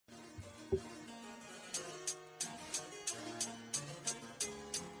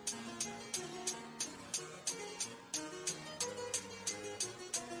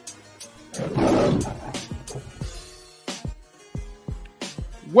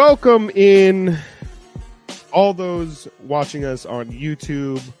Welcome in all those watching us on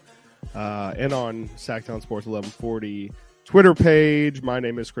YouTube and on Sacktown Sports 1140 Twitter page. My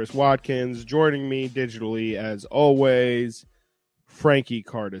name is Chris Watkins. Joining me digitally, as always, Frankie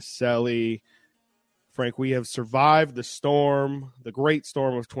Cardicelli. Frank, we have survived the storm, the great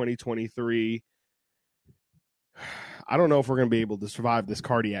storm of 2023. I don't know if we're going to be able to survive this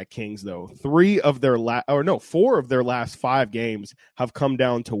Cardiac Kings, though. 4 of their last 5 games have come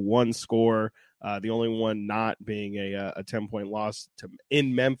down to one score. The only one not being a 10-point loss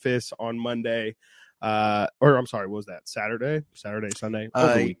in Memphis on Monday. What was that? Saturday, Sunday?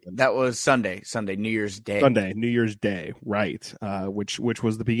 That was Sunday, New Year's Day. New Year's Day, right, which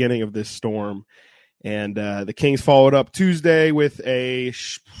was the beginning of this storm. And the Kings followed up Tuesday with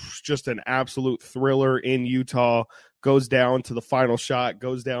just an absolute thriller in Utah. Goes down to the final shot,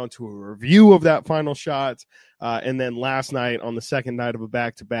 goes down to a review of that final shot. And then last night on the second night of a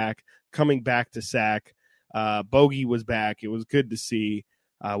back-to-back, coming back to Sac, Bogey was back. It was good to see.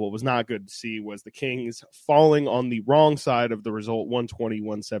 What was not good to see was the Kings falling on the wrong side of the result,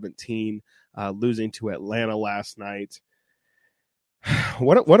 120-117, losing to Atlanta last night.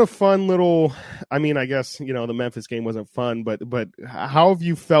 What a fun little, I mean, I guess, the Memphis game wasn't fun, but how have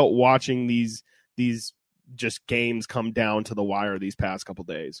you felt watching these just games come down to the wire these past couple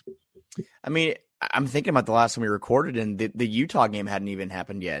days? I mean, I'm thinking about the last time we recorded, and the Utah game hadn't even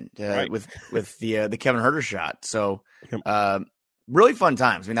happened yet right. with the Kevin Huerter shot. So really fun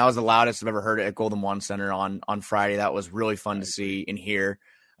times. I mean, that was the loudest I've ever heard it at Golden One Center on Friday. That was really fun to see and hear.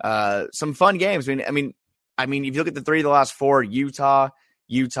 Some fun games. I mean, if you look at the 3 of the last 4, Utah,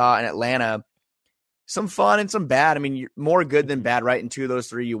 and Atlanta, some fun and some bad. I mean, you're more good than bad, right? In 2 of those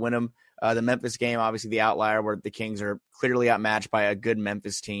 3, you win them. The Memphis game, obviously the outlier where the Kings are clearly outmatched by a good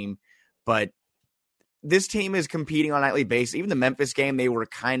Memphis team. But this team is competing on a nightly basis. Even the Memphis game, they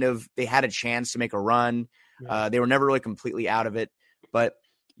had a chance to make a run. They were never really completely out of it. But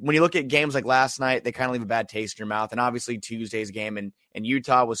when you look at games like last night, they kind of leave a bad taste in your mouth. And obviously Tuesday's game in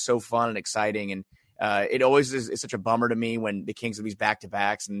Utah was so fun and exciting. And it always is such a bummer to me when the Kings have these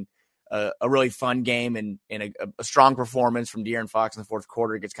back-to-backs and a really fun game and a strong performance from De'Aaron Fox in the fourth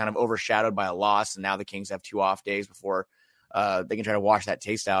quarter gets kind of overshadowed by a loss. And now the Kings have 2 off days before they can try to wash that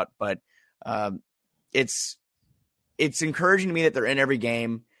taste out. But it's encouraging to me that they're in every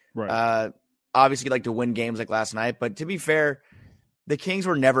game. Right. Obviously, you'd like to win games like last night. But to be fair, the Kings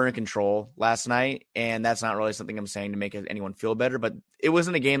were never in control last night. And that's not really something I'm saying to make anyone feel better. But it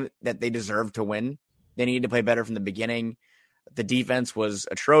wasn't a game that they deserved to win. They needed to play better from the beginning. The defense was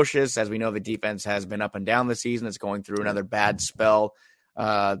atrocious. As we know, the defense has been up and down this season. It's going through another bad spell.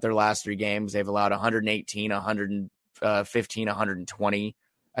 Their last 3 games, they've allowed 118, 115, 120.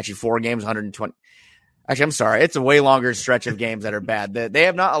 Actually, 4 games, 120. Actually, I'm sorry. It's a way longer stretch of games that are bad. They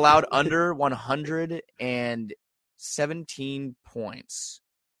have not allowed under 117 points,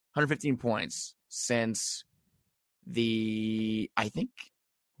 115 points since the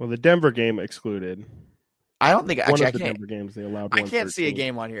Denver game excluded. I don't think the Denver games they allowed. I can't see a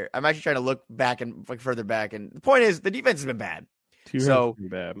game on here. I'm actually trying to look back and further back. And the point is, the defense has been bad.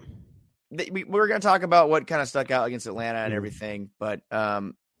 Bad. We're going to talk about what kind of stuck out against Atlanta and everything. But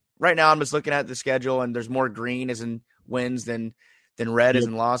right now, I'm just looking at the schedule, and there's more green as in wins than red as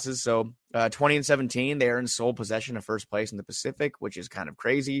in losses. So 20-17, they are in sole possession of first place in the Pacific, which is kind of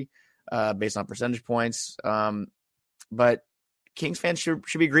crazy based on percentage points. But Kings fans should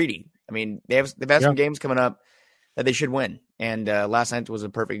be greedy. I mean, they've had some games coming up that they should win. And last night was a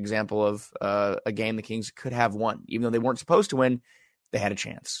perfect example of a game the Kings could have won. Even though they weren't supposed to win, they had a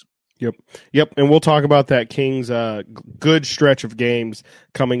chance. Yep. And we'll talk about that Kings good stretch of games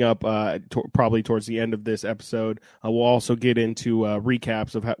coming up probably towards the end of this episode. We'll also get into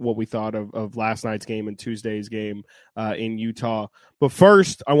recaps of what we thought of last night's game and Tuesday's game in Utah. But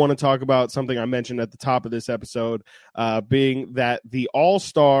first, I want to talk about something I mentioned at the top of this episode, being that the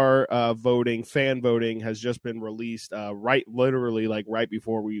All-Star fan voting has just been released right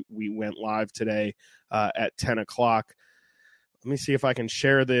before we went live today at 10 o'clock. Let me see if I can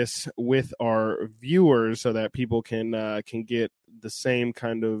share this with our viewers so that people can get the same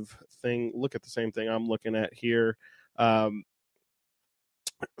kind of thing. Look at the same thing I'm looking at here.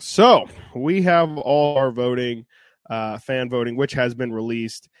 So we have all our voting, fan voting, which has been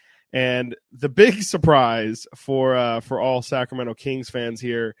released. And the big surprise for all Sacramento Kings fans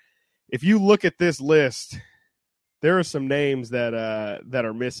here, if you look at this list, there are some names that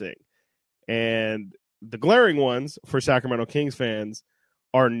are missing. And the glaring ones for Sacramento Kings fans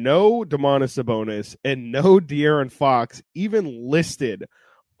are no Domantas Sabonis and no De'Aaron Fox even listed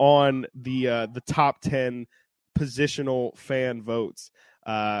on the top 10 positional fan votes.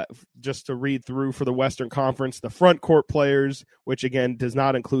 Just to read through for the Western Conference, the front court players, which again does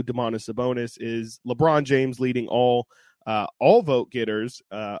not include Domantas Sabonis, is LeBron James leading all vote getters,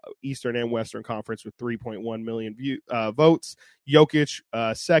 Eastern and Western Conference, with 3.1 million votes. Jokic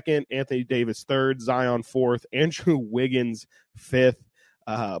second, Anthony Davis third, Zion fourth, Andrew Wiggins fifth,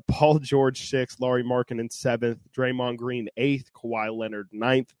 Paul George sixth, Lauri Markkanen seventh, Draymond Green eighth, Kawhi Leonard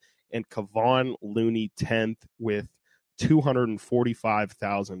ninth, and Kevon Looney 10th with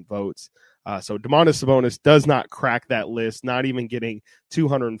 245,000 votes. So Domantas Sabonis does not crack that list, not even getting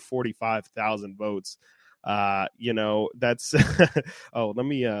 245,000 votes. That's let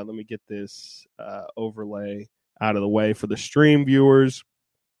me get this overlay out of the way for the stream viewers.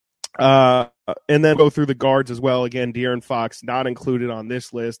 And then go through the guards as well. Again, De'Aaron Fox not included on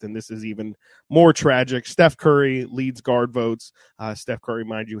this list, and this is even more tragic. Steph Curry leads guard votes. Steph Curry,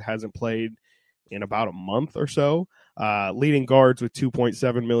 mind you, hasn't played in about a month or so. Leading guards with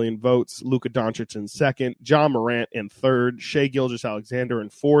 2.7 million votes. Luka Doncic in second, John Morant in third, Shai Gilgeous-Alexander in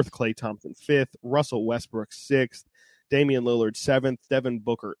fourth, Klay Thompson fifth, Russell Westbrook sixth, Damian Lillard seventh, Devin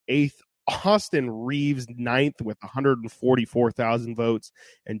Booker eighth, Austin Reeves ninth with 144,000 votes,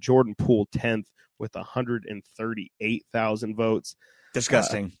 and Jordan Poole 10th with 138,000 votes.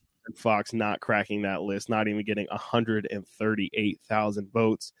 Disgusting. Fox not cracking that list, not even getting 138,000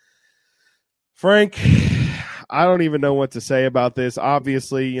 votes. Frank, I don't even know what to say about this.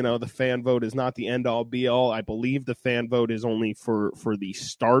 Obviously, the fan vote is not the end all be all. I believe the fan vote is only for the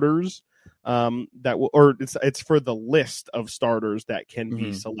starters. It's for the list of starters that can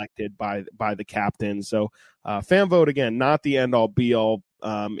be selected by the captain. So fan vote, again, not the end all be all.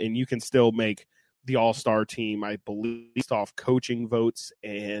 And you can still make the all-star team, I believe, based off coaching votes,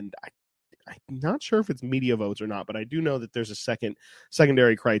 and I'm not sure if it's media votes or not, but I do know that there's a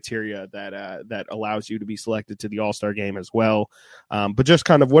secondary criteria that allows you to be selected to the All-Star game as well. But just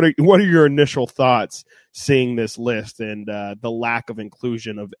kind of what are your initial thoughts seeing this list and the lack of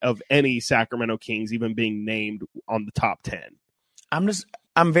inclusion of any Sacramento Kings even being named on the top 10?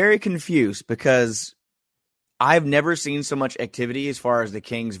 I'm very confused because I've never seen so much activity as far as the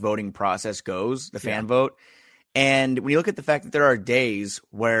Kings voting process goes, the fan vote. And when you look at the fact that there are days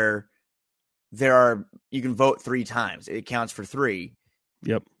where you can vote 3 times, it counts for 3.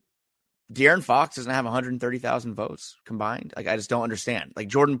 Yep. De'Aaron Fox doesn't have 130,000 votes combined. Like, I just don't understand. Like,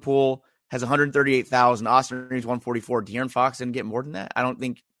 Jordan Poole has 138,000. Austin Reeves 144. De'Aaron Fox didn't get more than that. I don't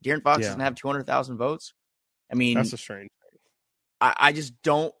think De'Aaron Fox doesn't have 200,000 votes. I mean, that's a strange thing. I just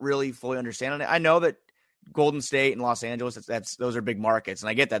don't really fully understand it. I know that Golden State and Los Angeles, those are big markets, and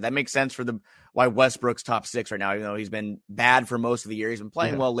I get that. That makes sense for why Westbrook's top 6 right now. Even though he's been bad for most of the year, he's been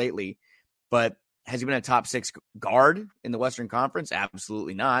playing well lately. But has he been a top 6 guard in the Western Conference?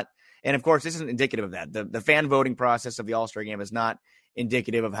 Absolutely not. And of course, this isn't indicative of that. The fan voting process of the All-Star game is not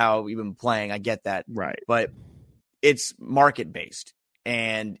indicative of how we've been playing. I get that. Right. But it's market-based.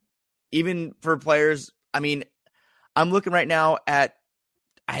 And even for players, I mean, I'm looking right now at,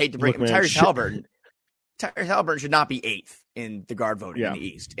 I hate to break him, Tyrese Haliburton. Tyrese Haliburton should not be 8th in the guard voting in the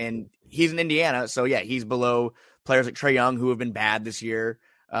East. And he's in Indiana, so he's below players like Trae Young, who have been bad this year.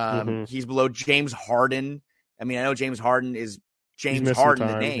 He's below James Harden. I mean, I know James Harden is James Harden,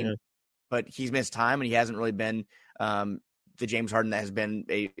 the name, but he's missed time, and he hasn't really been the James Harden that has been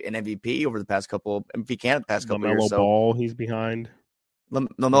an MVP over the past couple. If he can, the past couple years. LaMelo Ball, he's behind.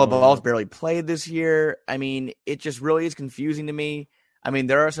 LaMelo Ball's barely played this year. I mean, it just really is confusing to me. I mean,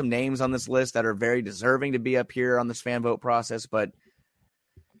 there are some names on this list that are very deserving to be up here on this fan vote process, but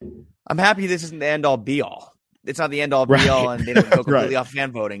I'm happy this isn't the end all be all. It's not the end all be all, and they don't go completely off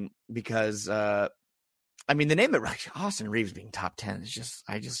fan voting because, I mean, the name that Austin Reeves being top 10 is just,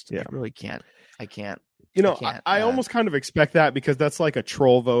 I really can't. I can't. I almost kind of expect that because that's like a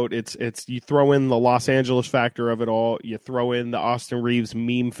troll vote. It's you throw in the Los Angeles factor of it all. You throw in the Austin Reeves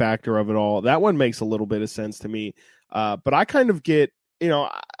meme factor of it all. That one makes a little bit of sense to me. But I kind of get,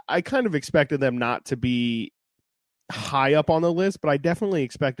 I kind of expected them not to be high up on the list, but I definitely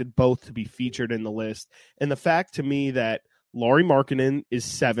expected both to be featured in the list. And the fact to me that Lauri Markkanen is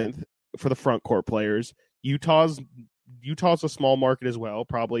 7th for the front court players. Utah's a small market as well,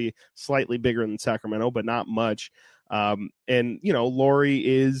 probably slightly bigger than Sacramento, but not much. And Lauri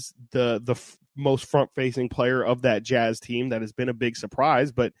is the most front-facing player of that Jazz team. That has been a big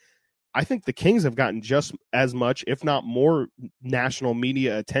surprise, but I think the Kings have gotten just as much, if not more, national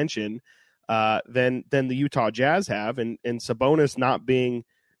media attention than the Utah Jazz have, and Sabonis not being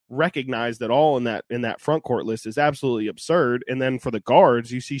recognized at all in that front court list is absolutely absurd. And then for the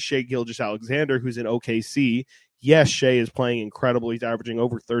guards, you see Shai Gilgeous-Alexander, who's in OKC. Yes, Shai is playing incredible. He's averaging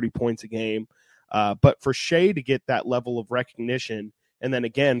over 30 points a game. But for Shea to get that level of recognition, and then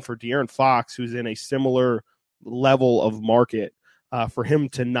again for De'Aaron Fox, who's in a similar level of market, for him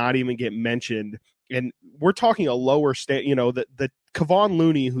to not even get mentioned, and we're talking a lower state, the Kevon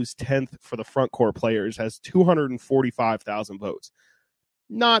Looney, who's 10th for the front court players, has 245,000 votes.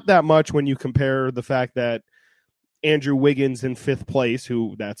 Not that much when you compare the fact that Andrew Wiggins in 5th place,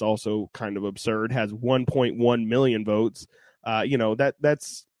 who that's also kind of absurd, has 1.1 million votes.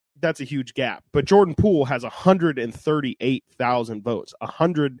 That's a huge gap. But Jordan Poole has 138,000 votes,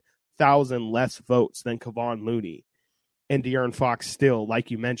 100,000 less votes than Kevon Looney. And De'Aaron Fox still,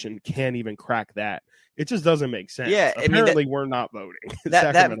 like you mentioned, can't even crack that. It just doesn't make sense. Yeah, apparently we're not voting.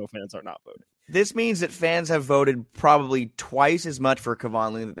 Sacramento fans are not voting. This means that fans have voted probably twice as much for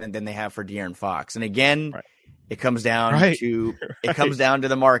Kevon Looney than they have for De'Aaron Fox. And again, it comes down to comes down to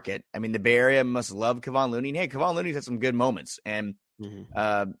the market. I mean, the Bay Area must love Kevon Looney. And hey, Kevon Looney's had some good moments, and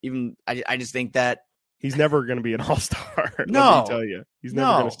I just think that he's never going to be an all-star. No, let me tell you, he's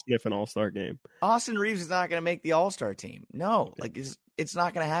never going to sniff an all-star game. Austin Reeves is not going to make the all-star team. No, it's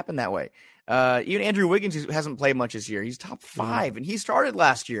not going to happen that way. Even Andrew Wiggins, who hasn't played much this year, he's top 5, and he started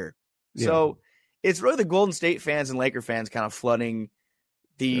last year. Yeah. So it's really the Golden State fans and Laker fans kind of flooding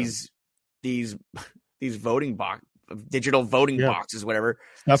these voting digital voting boxes, whatever.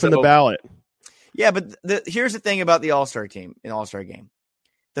 Stuff in the ballot. Yeah, but here's the thing about the All-Star team, an All-Star game.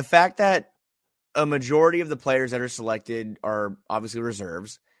 The fact that a majority of the players that are selected are obviously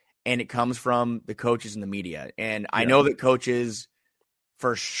reserves, and it comes from the coaches and the media. And I know that coaches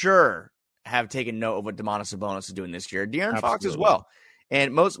for sure have taken note of what Domantas Sabonis is doing this year. De'Aaron Fox as well.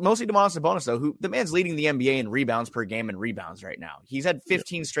 And mostly Domantas Sabonis, though, who the man's leading the NBA in rebounds per game and rebounds right now. He's had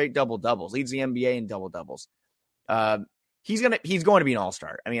 15 straight double-doubles, leads the NBA in double-doubles. He's going to be an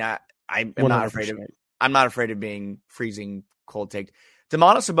all-star. I mean, I'm not afraid of being freezing cold take.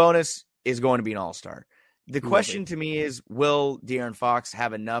 Domantas Sabonis is going to be an all-star. The question to me is, will De'Aaron Fox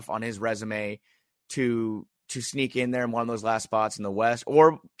have enough on his resume to sneak in there in one of those last spots in the West,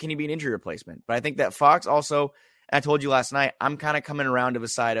 or can he be an injury replacement? But I think that Fox also, I told you last night, I'm kind of coming around to the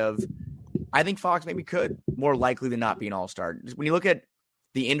side of, I think Fox maybe could more likely than not be an all-star. When you look at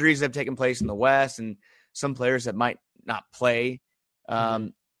the injuries that have taken place in the West and some players that might not play,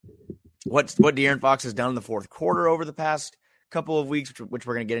 what De'Aaron Fox has done in the fourth quarter over the past couple of weeks, which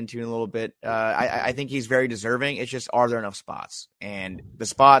we're going to get into in a little bit, I think he's very deserving. It's just, are there enough spots? And the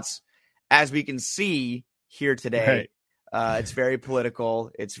spots, as we can see here today, it's very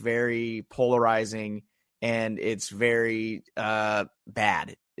political, it's very polarizing, and it's very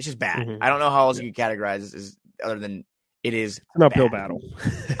bad. It's just bad. I don't know how else you could categorize this other than it is an uphill battle.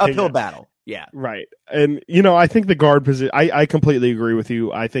 Uphill battle. Yeah. Right. And, I think the guard position, I completely agree with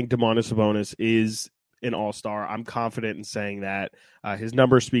you. I think Domantas Sabonis is an all-star. I'm confident in saying that. His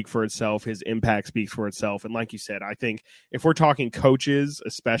numbers speak for itself. His impact speaks for itself. And like you said, I think if we're talking coaches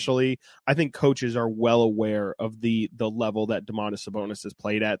especially, I think coaches are well aware of the level that Domantas Sabonis has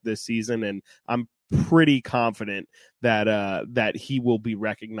played at this season. And I'm pretty confident that he will be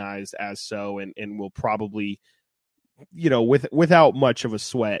recognized as so and will probably, without much of a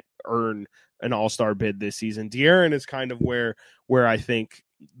sweat, earn an all-star bid this season. De'Aaron is kind of where I think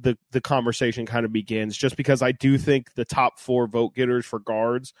the conversation kind of begins, just because I do think the top 4 vote getters for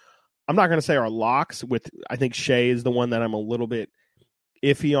guards, I'm not going to say are locks. I think Shea is the one that I'm a little bit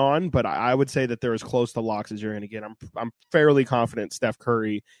iffy on, but I would say that they're as close to locks as you're going to get. I'm fairly confident Steph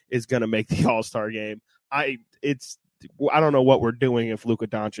Curry is going to make the All-Star game. I don't know what we're doing if Luka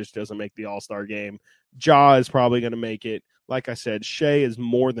Doncic doesn't make the All-Star game. Ja is probably going to make it. Like I said, Shea is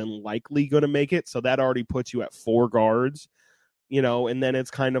more than likely going to make it, so that already puts you at 4 guards. And then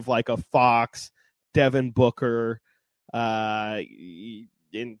it's kind of like a Fox, Devin Booker,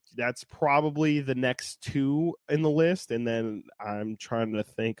 and that's probably the next 2 in the list. And then I'm trying to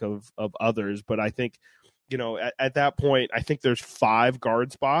think of others, but I think, at that point, I think there's 5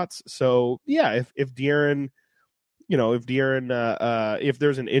 guard spots. So yeah, if De'Aaron, if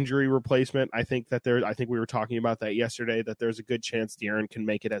there's an injury replacement, I think we were talking about that yesterday, that there's a good chance De'Aaron can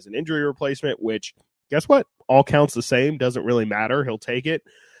make it as an injury replacement, which, guess what? All counts the same. Doesn't really matter. He'll take it.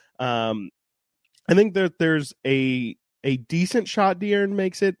 I think that there's a decent shot De'Aaron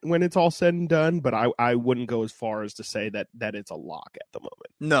makes it when it's all said and done, but I wouldn't go as far as to say that it's a lock at the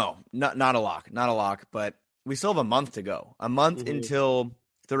moment. No, not a lock. Not a lock, but we still have a month to go. A month until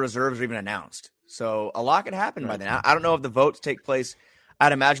the reserves are even announced. So a lot could happen by then. I don't know if the votes take place.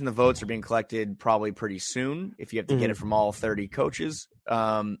 I'd imagine the votes are being collected probably pretty soon if you have to get it from all 30 coaches.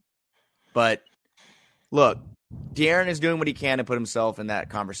 But look, De'Aaron is doing what he can to put himself in that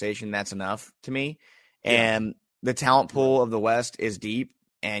conversation. That's enough to me. And the talent pool of the West is deep,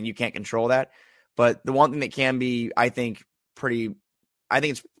 and you can't control that. But the one thing that can be, I think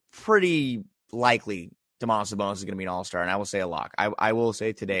it's pretty likely Domantas Sabonis is going to be an all-star, and I will say a lock. I will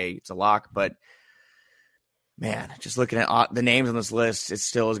say today it's a lock, but man, just looking at the names on this list, it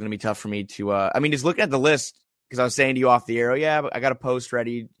still is going to be tough for me to, just looking at the list, because I was saying to you off the air, I got a post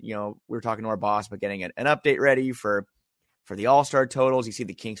ready. We were talking to our boss about getting an update ready for the all-star totals. You see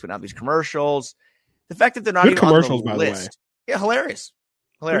the Kings putting out these commercials. The fact that they're not good even commercials, on the by list. The way. Yeah, hilarious.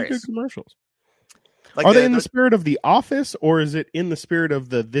 Very good commercials. Like Are they in the spirit of The Office, or is it in the spirit of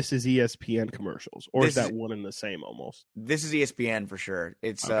the This Is ESPN commercials? Or is that one and the same almost? This is ESPN for sure.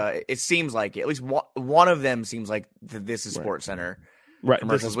 It's okay. It seems like at least one of them seems like This Is Sports Center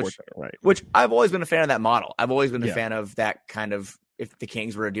commercials, which I've always been a fan of that model. I've always been a fan of that kind of, if the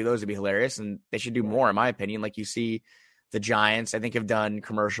Kings were to do those, it'd be hilarious, and they should do more, in my opinion. Like you see the Giants, I think, have done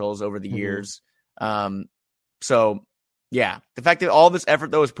commercials over the years. So yeah, the fact that all this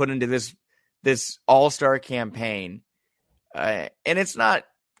effort though was put into this all-star campaign, and it's not,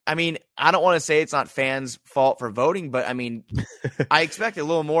 I don't want to say it's not fans' fault for voting, but I expect a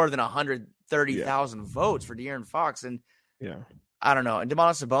little more than 130,000 votes for De'Aaron Fox, and I don't know. And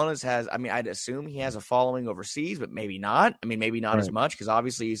Domantas Sabonis has, I'd assume he has a following overseas, but maybe not. Maybe not as much, because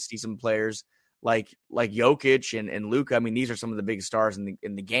obviously you see some players like Jokic and Luka. These are some of the biggest stars in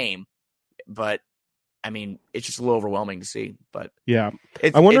the game, but it's just a little overwhelming to see. But I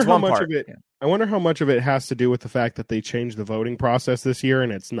wonder how much of it. Yeah. I wonder how much of it has to do with the fact that they changed the voting process this year,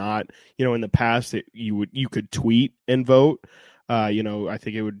 and it's not, in the past you could tweet and vote. I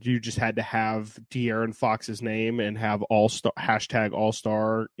think you just had to have De'Aaron Fox's name and have hashtag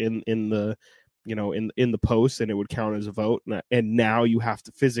all-star in the in the post, and it would count as a vote. And now you have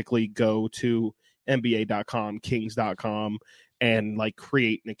to physically go to NBA.com, Kings.com, and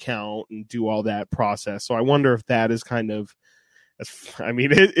create an account and do all that process. So I wonder if that is kind of,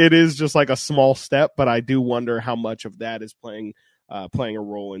 it is just like a small step, but I do wonder how much of that is playing a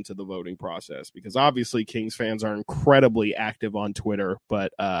role into the voting process, because obviously Kings fans are incredibly active on Twitter,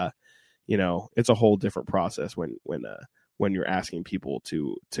 but it's a whole different process when you're asking people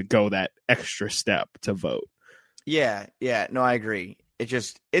to go that extra step to vote. Yeah. No, I agree.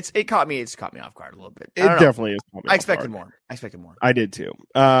 It caught me off guard a little bit. It definitely is. I expected more. I did too.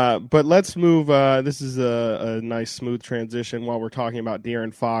 But let's move. This is a nice smooth transition while we're talking about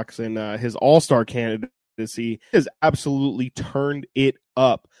De'Aaron Fox and his All-Star candidacy. He has absolutely turned it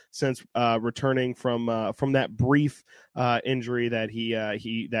up since returning from that brief injury that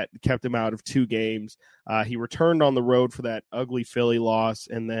that kept him out of 2 games. He returned on the road for that ugly Philly loss,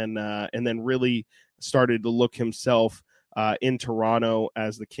 and then really started to look himself in Toronto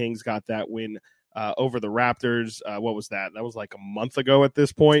as the Kings got that win over the Raptors. What was that? That was like a month ago at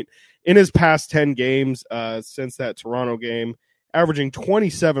this point. In his past 10 games since that Toronto game, averaging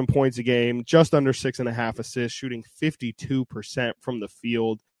 27 points a game, just under 6.5 assists, shooting 52% from the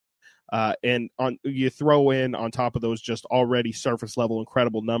field. And you throw in on top of those just already surface level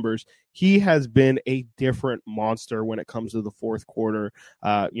incredible numbers, he has been a different monster when it comes to the fourth quarter.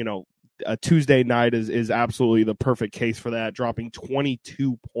 A Tuesday night is absolutely the perfect case for that, dropping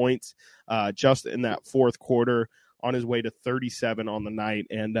 22 points just in that fourth quarter, on his way to 37 on the night,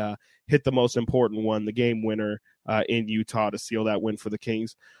 and hit the most important one, the game winner in Utah, to seal that win for the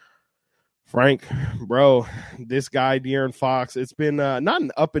Kings. Frank, bro, this guy, De'Aaron Fox, it's been not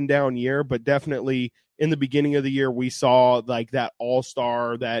an up and down year, but definitely in the beginning of the year, we saw like that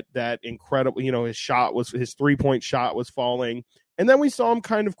all-star, that incredible, his 3-point shot was falling. And then we saw him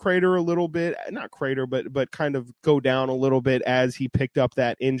kind of crater a little bit, not crater, but kind of go down a little bit as he picked up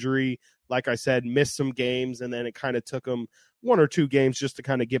that injury. Like I said, missed some games, and then it kind of took him 1 or 2 games just to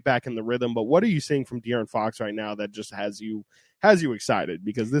kind of get back in the rhythm. But what are you seeing from De'Aaron Fox right now that just has you excited?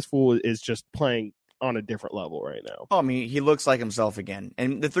 Because this fool is just playing on a different level right now. Oh, he looks like himself again.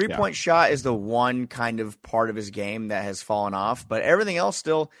 And the 3-point shot is the one kind of part of his game that has fallen off, but everything else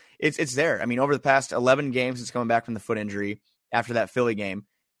still, it's there. Over the past 11 games since coming back from the foot injury after that Philly game,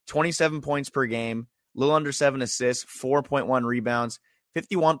 27 points per game, a little under 7 assists, 4.1 rebounds,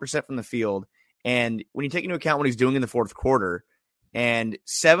 51% from the field. And when you take into account what he's doing in the fourth quarter, and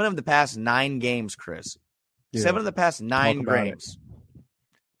 7 of the past 9 games, Chris, 7 of the past 9 games,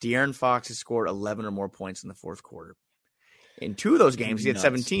 De'Aaron Fox has scored 11 or more points in the fourth quarter. In 2 of those games, he had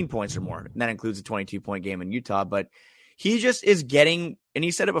 17 points or more. And that includes a 22-point game in Utah. But he just is getting, and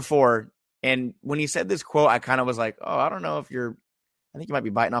he said it before, and when he said this quote, I kind of was like, I don't know if I think you might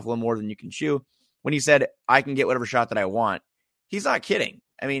be biting off a little more than you can chew. When he said, I can get whatever shot that I want, he's not kidding.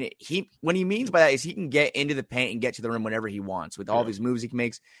 What he means by that is he can get into the paint and get to the rim whenever he wants with all these moves he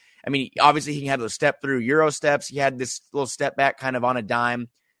makes. Obviously he can have those step through Euro steps. He had this little step back kind of on a dime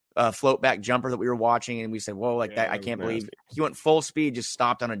float back jumper that we were watching, and we said, whoa, like that, I can't believe he went full speed, just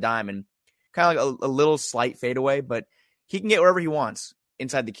stopped on a dime, and kind of like a little slight fadeaway, but he can get wherever he wants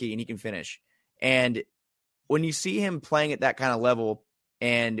inside the key and he can finish. And when you see him playing at that kind of level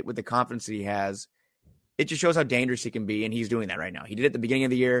and with the confidence that he has, it just shows how dangerous he can be. And he's doing that right now. He did it at the beginning of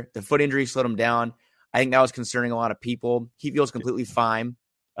the year. The foot injury slowed him down. I think that was concerning a lot of people. He feels completely fine.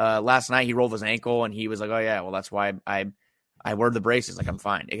 Last night he rolled his ankle and he was like, oh yeah, well, that's why I wore the braces. Like, I'm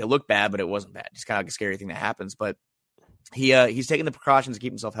fine. It looked bad, but it wasn't bad. Just kind of like a scary thing that happens. But he's taking the precautions to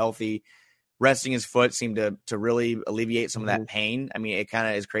keep himself healthy. Resting his foot seemed to really alleviate some of that pain. I mean, it kind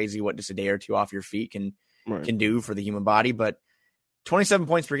of is crazy what just a day or two off your feet can do for the human body. But 27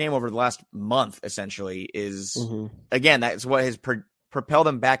 points per game over the last month, essentially, is, again, that's what has propelled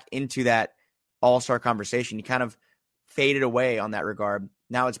him back into that all-star conversation. He kind of faded away on that regard.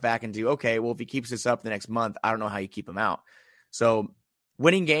 Now it's back into, okay, well, if he keeps this up the next month, I don't know how you keep him out. So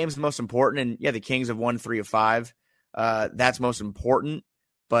winning games is most important. And, yeah, the Kings have won 3 of 5. That's most important.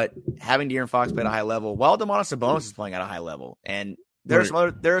 But having De'Aaron Fox play at a high level, while Domantas Sabonis is playing at a high level, and there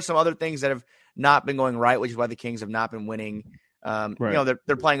are some other things that have not been going right, which is why the Kings have not been winning. You know,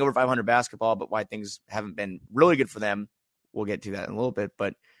 they're playing over 500 basketball, but why things haven't been really good for them, we'll get to that in a little bit.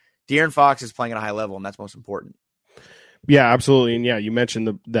 But De'Aaron Fox is playing at a high level, and that's most important. Yeah, absolutely. And yeah, you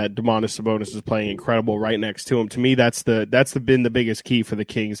mentioned that Domantas Sabonis is playing incredible right next to him. To me, that's been the biggest key for the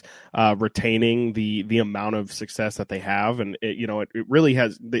Kings, retaining the amount of success that they have. And it really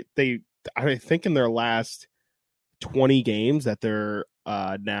has, I think in their last 20 games that they're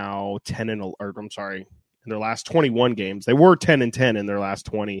now 10-11, or I'm sorry, in their last 21 games, they were 10-10 in their last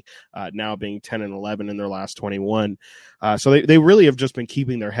 20, now being 10-11 in their last 21. So they really have just been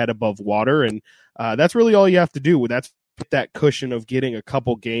keeping their head above water. And that's really all you have to do. That's that cushion of getting a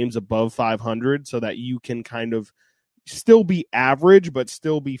couple games above 500 so that you can kind of still be average, but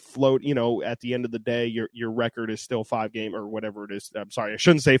still be float. At the end of the day, your record is still 5 game or whatever it is. I'm sorry, I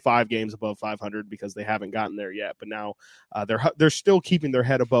shouldn't say 5 games above 500 because they haven't gotten there yet. But now they're still keeping their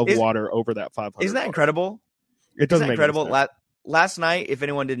head above water over that 500. Isn't that incredible? It doesn't make incredible. Last night, if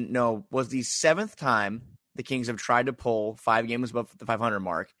anyone didn't know, was the 7th time the Kings have tried to pull 5 games above the 500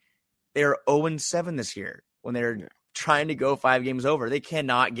 mark. They're 0-7 this year when they're trying to go 5 games over. They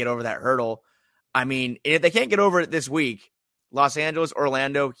cannot get over that hurdle. I mean, if they can't get over it this week, Los Angeles,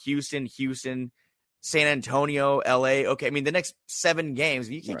 Orlando, Houston, San Antonio, LA. Okay. I mean, the next 7 games,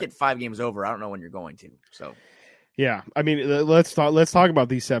 if you can't get 5 games over, I don't know when you're going to. So, yeah, I mean, let's talk about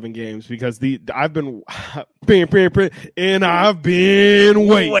these 7 games because I've been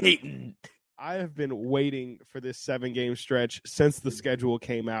waiting. I have been waiting for this 7-game stretch since the schedule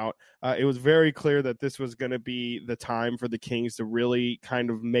came out. It was very clear that this was going to be the time for the Kings to really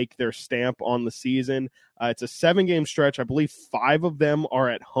kind of make their stamp on the season. It's a 7-game stretch. I believe 5 of them are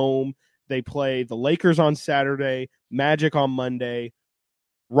at home. They play the Lakers on Saturday, Magic on Monday,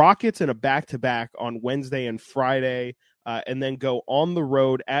 Rockets in a back-to-back on Wednesday and Friday, and then go on the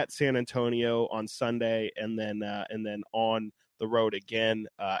road at San Antonio on Sunday, and then on the road again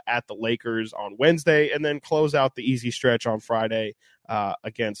at the Lakers on Wednesday, and then close out the easy stretch on Friday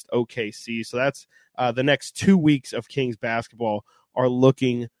against OKC. So that's the next 2 weeks of Kings basketball are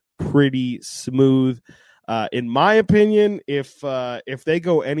looking pretty smooth. In my opinion, if they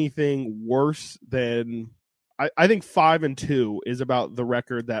go anything worse than I think 5-2 is about the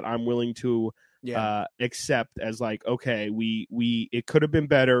record that I'm willing to accept as like, okay, we it could have been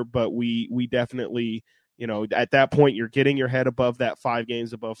better, but we definitely, at that point you're getting your head above that 5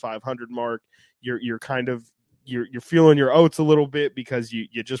 games above 500 mark. You're kind of you're feeling your oats a little bit because you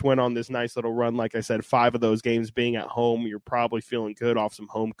just went on this nice little run. Like I said, 5 of those games being at home, you're probably feeling good off some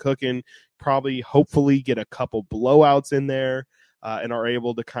home cooking. Probably, hopefully, get a couple blowouts in there and are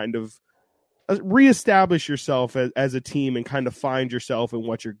able to kind of reestablish yourself as a team and kind of find yourself and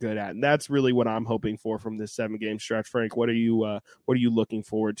what you're good at. And that's really what I'm hoping for from this 7-game stretch. Frank, what are you looking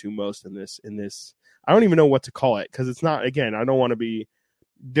forward to most in this? I don't even know what to call it because it's not, again, I don't want to be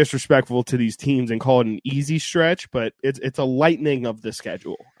disrespectful to these teams and call it an easy stretch, but it's a lightening of the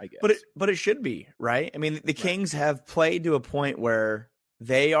schedule, I guess. But it should be, right? I mean, the Kings have played to a point where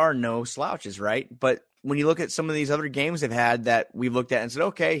they are no slouches, right? But when you look at some of these other games they've had that we've looked at and said,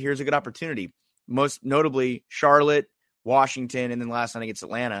 okay, here's a good opportunity. Most notably Charlotte, Washington, and then last night against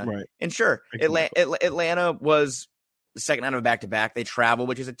Atlanta. Right. And sure, Atlanta was the second night of a back-to-back. They travel,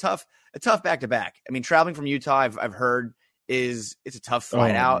 which is a tough back-to-back. I mean, traveling from Utah, I've heard it's a tough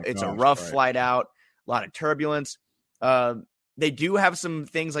flight out. It's a rough flight out, a lot of turbulence. They do have some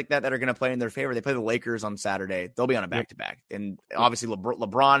things like that are going to play in their favor. They play the Lakers on Saturday. They'll be on a back-to-back. And obviously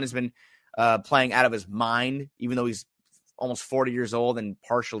LeBron has been playing out of his mind, even though he's almost 40 years old and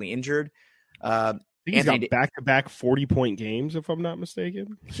partially injured. I think he's got back-to-back 40-point games, if I'm not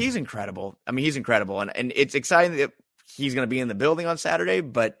mistaken. He's incredible. I mean, he's incredible. And it's exciting that he's going to be in the building on Saturday,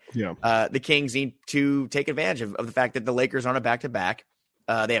 but the Kings need to take advantage of the fact that the Lakers aren't a back-to-back.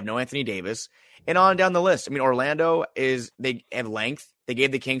 They have no Anthony Davis. And on down the list, I mean, Orlando they have length. They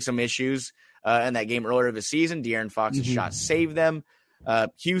gave the Kings some issues in that game earlier this season. De'Aaron Fox's shot saved them.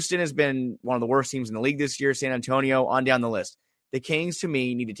 Houston has been one of the worst teams in the league this year. San Antonio, on down the list. The Kings, to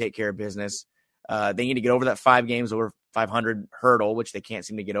me, need to take care of business. They need to get over that 5 games over 500 hurdle, which they can't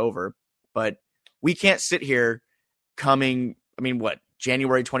seem to get over. But we can't sit here January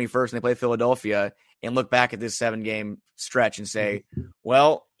 21st, and they play Philadelphia, and look back at this 7-game stretch and say,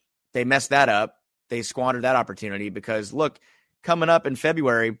 well, they messed that up. They squandered that opportunity because, look, coming up in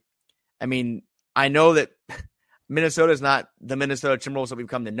February, I mean, I know that Minnesota is not the Minnesota Timberwolves that we've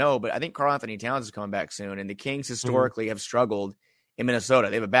come to know, but I think Karl-Anthony Towns is coming back soon, and the Kings historically have struggled in Minnesota.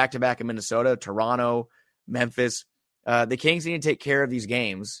 They have a back-to-back in Minnesota, Toronto, Memphis. The Kings need to take care of these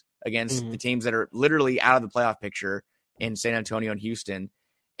games against the teams that are literally out of the playoff picture in San Antonio and Houston,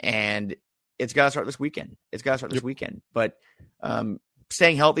 and it's got to start this weekend. But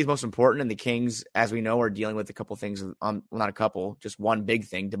staying healthy is most important, and the Kings, as we know, are dealing with a couple things not a couple, just one big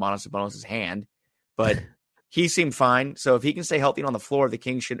thing, Domantas Sabonis' hand. But he seemed fine. So if he can stay healthy and on the floor, the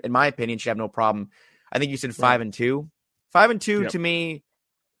Kings should, in my opinion, should have no problem. I think you said 5-2. 5-2 to me,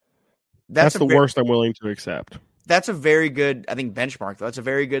 that's the worst I'm willing to accept. That's a very good, I think, benchmark, though. That's a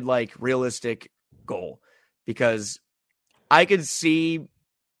very good, realistic goal, because I could see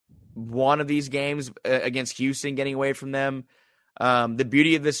one of these games against Houston getting away from them. The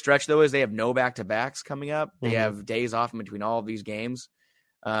beauty of this stretch, though, is they have no back-to-backs coming up. They have days off in between all of these games.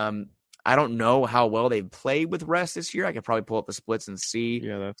 I don't know how well they've played with rest this year. I could probably pull up the splits and see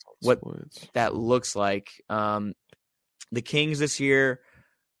that's what splits. That looks like. The Kings this year,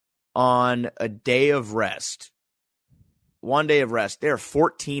 on a day of rest, 1 day of rest, they're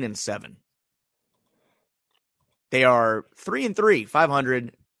 14-7. They are 3-3,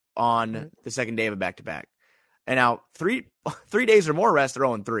 500 on the second day of a back-to-back. And now 3 days or more rest, they're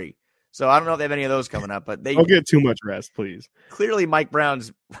 0-3. So I don't know if they have any of those coming up, but they don't get too much rest, please. Clearly, Mike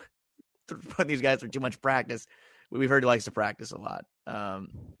Brown's putting these guys through too much practice. We've heard he likes to practice a lot.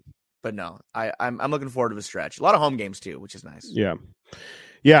 But no, I'm looking forward to the stretch. A lot of home games too, which is nice.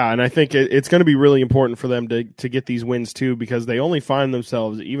 Yeah, and I think it's going to be really important for them to get these wins too, because they only find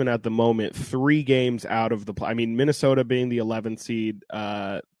themselves, even at the moment, 3 games out of the play. I mean, Minnesota being the 11th seed,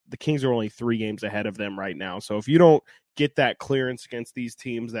 the Kings are only 3 games ahead of them right now. So if you don't get that clearance against these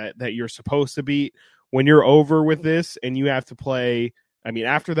teams that you're supposed to beat, when you're over with this and you have to play, I mean,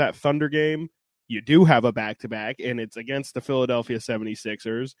 after that Thunder game, you do have a back-to-back, and it's against the Philadelphia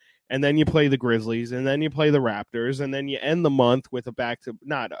 76ers, and then you play the Grizzlies, and then you play the Raptors, and then you end the month with a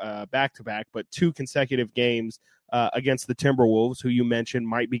back-to-back, but 2 consecutive games against the Timberwolves, who you mentioned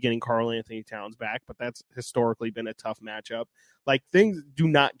might be getting Karl-Anthony Towns back, but that's historically been a tough matchup. Like, things do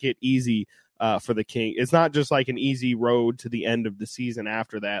not get easy for the King. It's not just like an easy road to the end of the season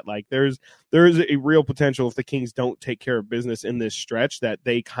after that. Like, there is a real potential, if the Kings don't take care of business in this stretch, that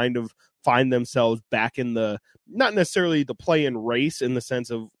they kind of find themselves back in the, not necessarily the play-in race in the sense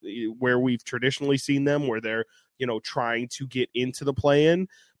of where we've traditionally seen them, where they're, trying to get into the play-in,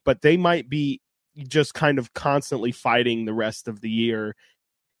 but they might be just kind of constantly fighting the rest of the year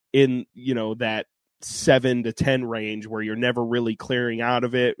in, that 7 to 10 range, where you're never really clearing out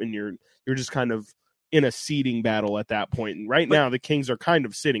of it, and you're just kind of in a seeding battle at that point. And now the Kings are kind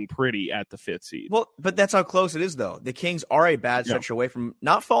of sitting pretty at the 5th seed. Well, but that's how close it is, though. The Kings are a bad stretch away from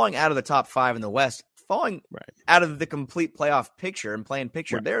not falling out of the top 5 in the West, falling out of the complete playoff picture and playing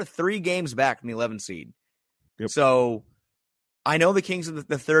picture. Right. They're 3 games back from the 11th seed. Yep. So I know the Kings are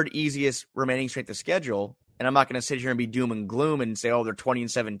the 3rd easiest remaining strength of schedule, and I'm not going to sit here and be doom and gloom and say, oh, they're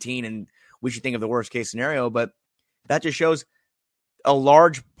 20-17 and we should think of the worst case scenario, but that just shows a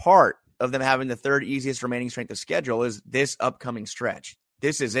large part of them having the 3rd easiest remaining strength of schedule is this upcoming stretch.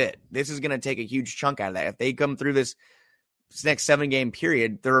 This is it. This is going to take a huge chunk out of that. If they come through this next 7-game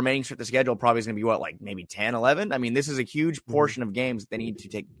period, the remaining strength of schedule probably is going to be maybe 10, 11? I mean, this is a huge portion of games that they need to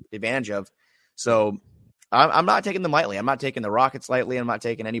take advantage of. So I'm not taking them lightly. I'm not taking the Rockets lightly. I'm not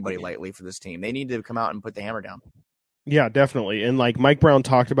taking anybody lightly for this team. They need to come out and put the hammer down. Yeah, definitely. And Mike Brown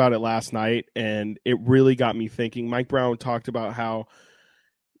talked about it last night, and it really got me thinking. Mike Brown talked about how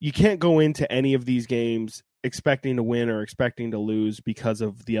you can't go into any of these games expecting to win or expecting to lose because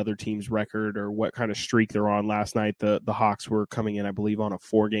of the other team's record or what kind of streak they're on. Last night, the Hawks were coming in, I believe, on a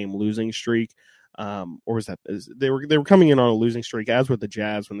 4-game losing streak. Or was that they were coming in on a losing streak, as were the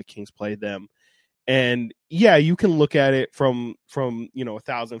Jazz when the Kings played them. And yeah, you can look at it from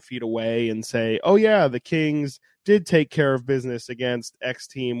 1,000 feet away and say, oh yeah, the Kings did take care of business against X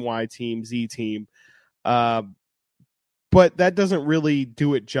team, Y team, Z team. But that doesn't really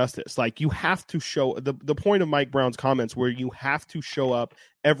do it justice. Like, you have to show the point of Mike Brown's comments, where you have to show up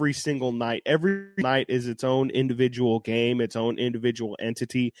every single night. Every night is its own individual game, its own individual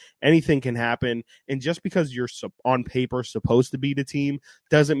entity. Anything can happen. And just because you're on paper supposed to beat a team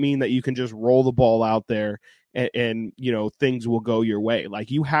doesn't mean that you can just roll the ball out there and things will go your way.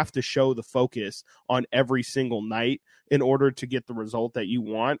 Like, you have to show the focus on every single night in order to get the result that you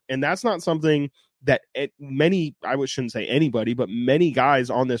want. And that's not something that I shouldn't say anybody, but many guys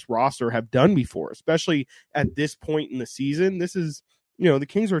on this roster have done before, especially at this point in the season. This is, the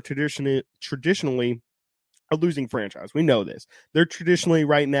Kings are traditionally a losing franchise. We know this. They're traditionally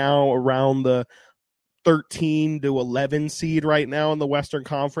right now around the 13 to 11 seed right now in the Western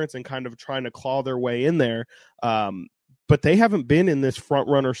Conference and kind of trying to claw their way in there. But they haven't been in this front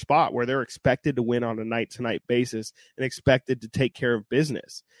runner spot where they're expected to win on a night to night basis and expected to take care of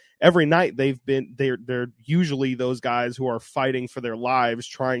business. Every night they're usually those guys who are fighting for their lives,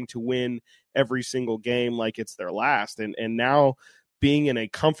 trying to win every single game like it's their last. And now being in a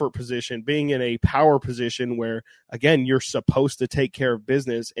comfort position, being in a power position where, again, you're supposed to take care of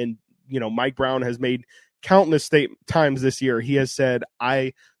business. And, Mike Brown has made countless times this year. He has said,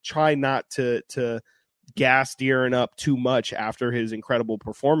 I try not to gas De'Aaron up too much after his incredible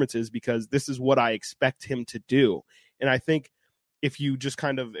performances, because this is what I expect him to do. And I think if you just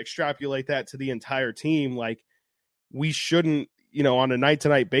kind of extrapolate that to the entire team, like, we shouldn't, on a night to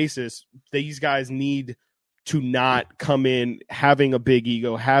night basis, these guys need to not come in having a big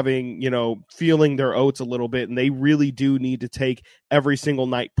ego, having, feeling their oats a little bit. And they really do need to take every single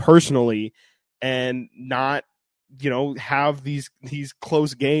night personally and not, have these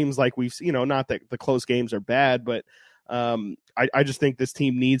close games like we've, not that the close games are bad, but I just think this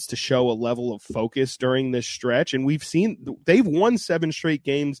team needs to show a level of focus during this stretch. And we've seen they've won 7 straight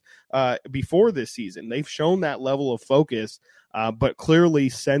games before this season. They've shown that level of focus, but clearly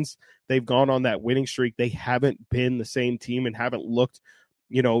since they've gone on that winning streak, they haven't been the same team and haven't looked,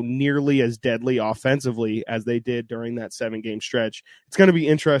 nearly as deadly offensively as they did during that 7-game stretch. It's going to be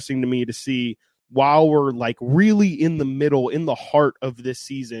interesting to me to see, while we're like really in the middle, in the heart of this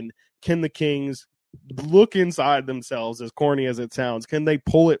season, can the Kings look inside themselves, as corny as it sounds? Can they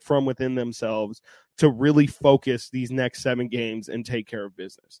pull it from within themselves to really focus these next 7 games and take care of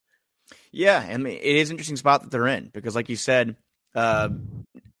business? Yeah, I mean, it is an interesting spot that they're in, because like you said, a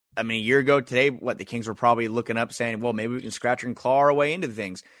year ago today, the Kings were probably looking up saying, well, maybe we can scratch and claw our way into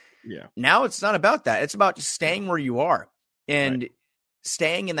things. Yeah. Now it's not about that. It's about just staying where you are and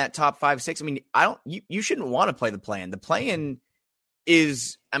staying in that top 5, 6. You shouldn't want to play the play-in. The play-in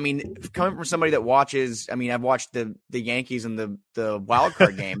is, coming from somebody that watches, I've watched the Yankees and the wild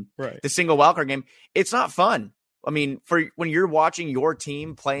card game, right. The single wild card game. It's not fun. For when you're watching your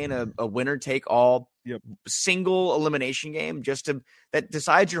team playing a winner take all single elimination game, that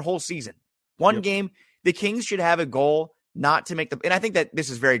decides your whole season. One game, the Kings should have a goal not to make and I think that this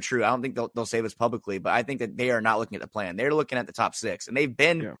is very true. I don't think they'll say this publicly, but I think that they are not looking at the plan. They're looking at the top 6, and they've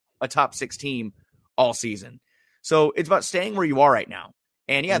been a top 6 team all season. So it's about staying where you are right now.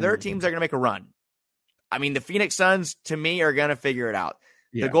 And there are teams that are going to make a run. The Phoenix Suns, to me, are going to figure it out.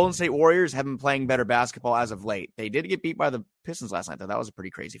 Yeah. The Golden State Warriors have been playing better basketball as of late. They did get beat by the Pistons last night, though. That was a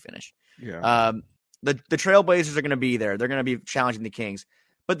pretty crazy finish. Yeah. The Trailblazers are going to be there. They're going to be challenging the Kings.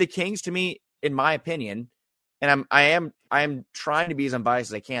 But the Kings, to me, in my opinion, and I am trying to be as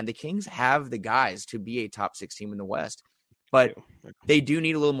unbiased as I can, the Kings have the guys to be a top 6 team in the West. But they do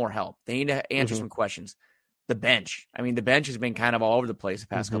need a little more help. They need to answer some questions. The bench. The bench has been kind of all over the place the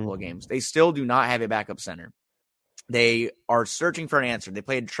past couple of games. They still do not have a backup center. They are searching for an answer. They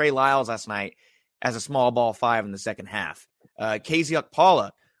played Trey Lyles last night as a small ball 5 in the second half. KZ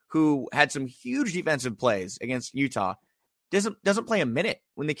Okpala, who had some huge defensive plays against Utah, doesn't play a minute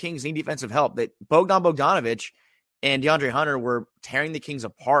when the Kings need defensive help. That Bogdan Bogdanovic and DeAndre Hunter were tearing the Kings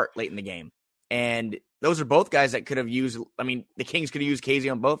apart late in the game. And those are both guys that could have used, the Kings could have used KZ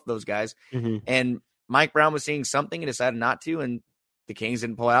on both of those guys. And Mike Brown was seeing something and decided not to, and the Kings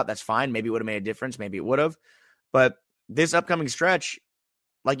didn't pull it out. That's fine. Maybe it would have made a difference. Maybe it would have. But this upcoming stretch,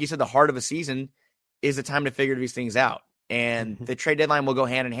 like you said, the heart of a season is the time to figure these things out. And the trade deadline will go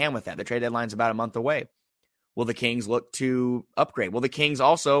hand in hand with that. The trade deadline is about a month away. Will the Kings look to upgrade? Will the Kings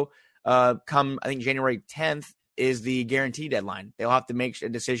also come, I think January 10th is the guarantee deadline. They'll have to make a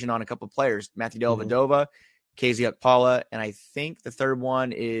decision on a couple of players, Matthew Dellavedova, KZ Okpala, and I think the third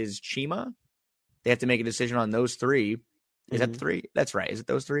one is Chima. They have to make a decision on those 3. Is that the 3? That's right. Is it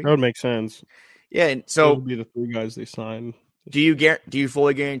those 3? That would make sense. Yeah, and Those so would be the three guys they signed. do you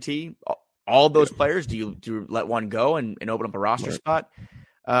fully guarantee all of those players? Do you let one go and open up a roster spot?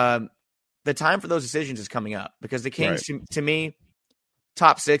 The time for those decisions is coming up because the Kings, to me,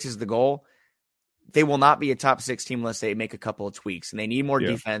 top 6 is the goal. They will not be a top 6 team unless they make a couple of tweaks, and they need more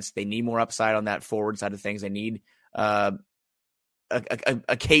defense. They need more upside on that forward side of things. They need a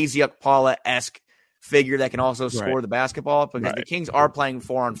KZ Okpala-esque figure that can also score the basketball because the Kings are playing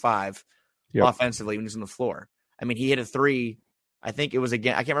 4-on-5 offensively when he's on the floor. I mean, he hit a 3. I think it was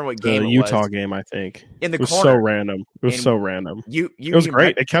again. I can't remember what game the Utah game. I think in the it was corner. So random. It was so random. It was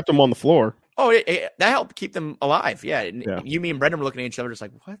great. It kept him on the floor. Oh, that helped keep them alive. Yeah. You, me, and Brendan were looking at each other, just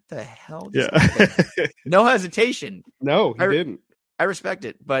like, what the hell? No hesitation. No, he didn't. I respect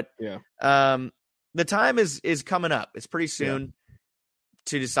it, but the time is coming up. It's pretty soon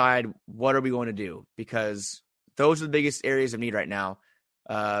to decide what are we going to do because those are the biggest areas of need right now.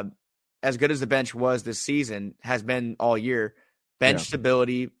 As good as the bench was this season, has been all year. Bench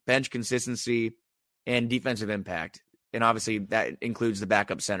stability, bench consistency, and defensive impact. And obviously that includes the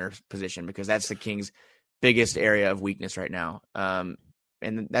backup center position because that's the Kings' biggest area of weakness right now. And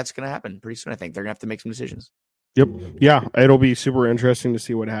that's going to happen pretty soon, I think. They're going to have to make some decisions. Yep. Yeah, it'll be super interesting to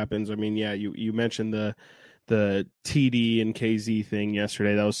see what happens. I mean, you mentioned the TD and KZ thing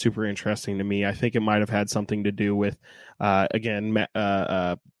yesterday. That was super interesting to me. I think it might have had something to do with,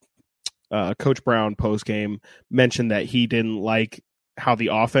 Coach Brown post game mentioned that he didn't like how the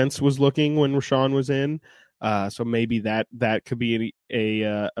offense was looking when Rashawn was in. So maybe that could be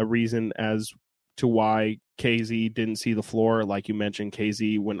a reason as to why KZ didn't see the floor. Like you mentioned,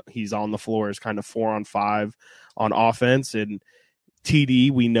 KZ when he's on the floor is kind of 4-on-5 on offense, and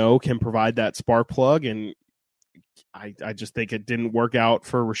TD we know can provide that spark plug. And I just think it didn't work out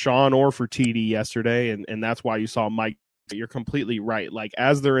for Rashawn or for TD yesterday, and that's why you saw Mike. You're completely right. Like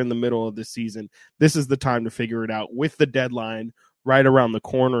as they're in the middle of the season, this is the time to figure it out with the deadline right around the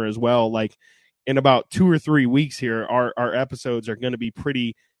corner as well. Like in about 2 or 3 weeks here, our episodes are going to be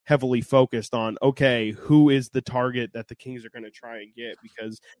pretty heavily focused on, okay, who is the target that the Kings are going to try and get,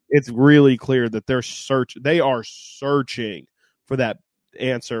 because it's really clear that they are searching for that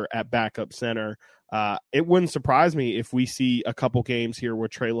answer at backup center. It wouldn't surprise me if we see a couple games here where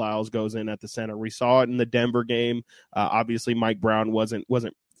Trey Lyles goes in at the center. We saw it in the Denver game. Obviously, Mike Brown wasn't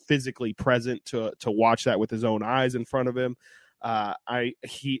physically present to watch that with his own eyes in front of him.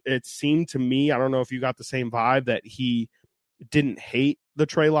 It seemed to me, I don't know if you got the same vibe, that he didn't hate the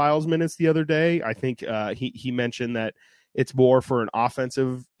Trey Lyles minutes the other day. I think he mentioned that it's more for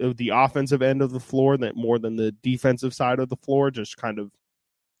the offensive end of the floor more than the defensive side of the floor, just kind of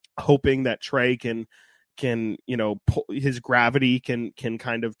hoping that Trey can his gravity can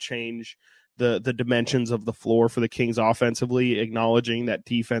kind of change the dimensions of the floor for the Kings offensively, acknowledging that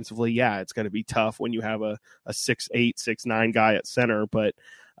defensively, it's going to be tough when you have a 6'8", 6'9" guy at center, but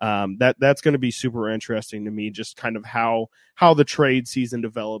that's going to be super interesting to me, just kind of how the trade season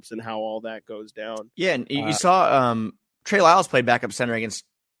develops and how all that goes down. Yeah, and you saw Trey Lyles played backup center against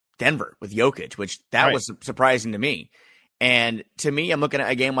Denver with Jokic, which was surprising to me. And to me, I'm looking at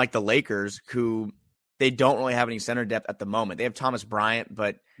a game like the Lakers, who they don't really have any center depth at the moment. They have Thomas Bryant,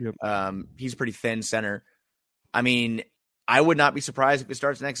 but he's a pretty thin center. I mean, I would not be surprised if it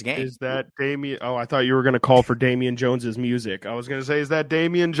starts next game. Is that Damian? Oh, I thought you were going to call for Damian Jones's music. I was going to say, is that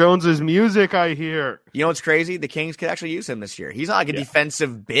Damian Jones's music I hear? You know what's crazy? The Kings could actually use him this year. He's not like a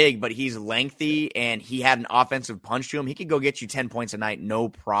defensive big, but he's lengthy, and he had an offensive punch to him. He could go get you 10 points a night, no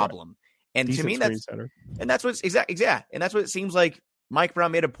problem. Right. And decent to me, that's what's exactly. And that's what it seems like Mike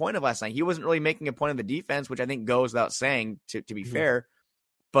Brown made a point of last night. He wasn't really making a point of the defense, which I think goes without saying, to be fair.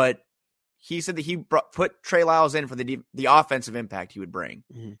 But he said that he put Trey Lyles in for the offensive impact he would bring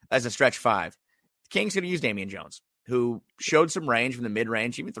as a stretch 5. The Kings going to use Damian Jones, who showed some range from the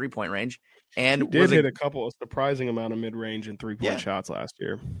mid-range, even 3-point range. And he did hit a couple of surprising amount of mid-range and 3-point shots last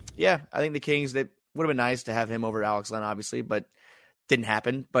year. Yeah, I think the Kings, that would have been nice to have him over Alex Len, obviously, but didn't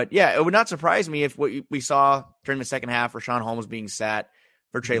happen. But yeah, it would not surprise me if what we saw during the second half, Rashawn Holmes being sat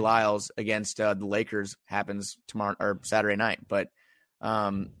for Trey Lyles against the Lakers, happens tomorrow or Saturday night. But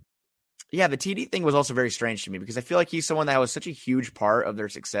the TD thing was also very strange to me because I feel like he's someone that was such a huge part of their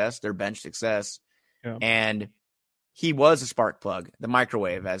success, their bench success. Yeah. And he was a spark plug, the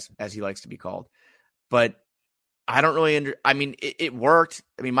microwave, as he likes to be called. But I don't really it worked.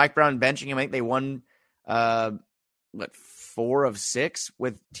 I mean, Mike Brown benching him, I think they won 4 of 6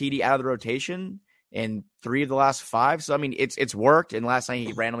 with TD out of the rotation in 3 of the last 5. So, I mean, it's worked. And last night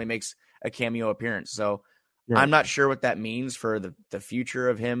he randomly makes a cameo appearance. So I'm not sure what that means for the future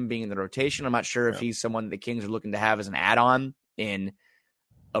of him being in the rotation. I'm not sure if he's someone the Kings are looking to have as an add-on in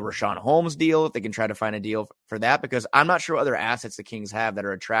a Rashawn Holmes deal, if they can try to find a deal for that, because I'm not sure what other assets the Kings have that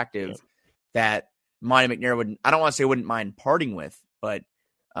are attractive that Monty McNair wouldn't, I don't want to say wouldn't mind parting with, but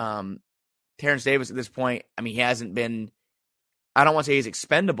Terrence Davis at this point, I mean, he hasn't been, I don't want to say he's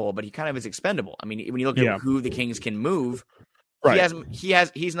expendable, but he kind of is expendable. I mean, when you look at who the Kings can move, right.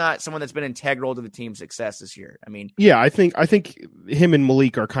 He's not someone that's been integral to the team's success this year. I mean, I think him and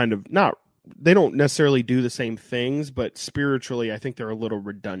Malik are kind of they don't necessarily do the same things, but spiritually, I think they're a little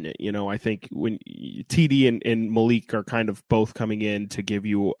redundant. I think when TD and Malik are kind of both coming in to give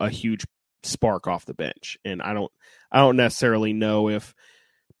you a huge spark off the bench. And I don't necessarily know if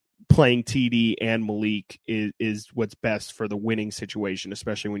playing TD and Malik is what's best for the winning situation,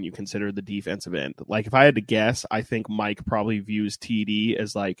 especially when you consider the defensive end. Like, if I had to guess, I think Mike probably views TD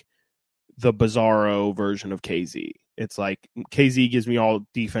as like the bizarro version of KZ. It's like KZ gives me all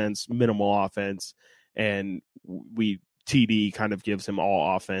defense, minimal offense, and TD kind of gives him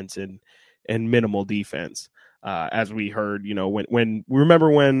all offense and minimal defense. As we heard, when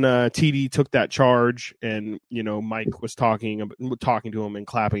TD took that charge and, Mike was talking to him and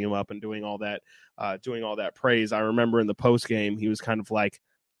clapping him up and doing all that praise. I remember in the post game, he was kind of like,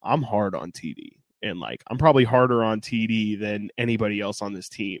 I'm hard on TD, and like, I'm probably harder on TD than anybody else on this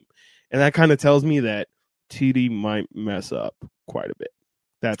team. And that kind of tells me that TD might mess up quite a bit.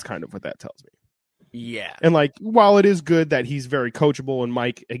 That's kind of what that tells me. Yeah. And like, while it is good that he's very coachable and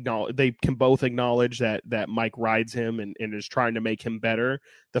Mike they can both acknowledge that Mike rides him and is trying to make him better,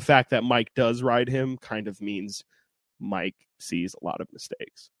 the fact that Mike does ride him kind of means Mike sees a lot of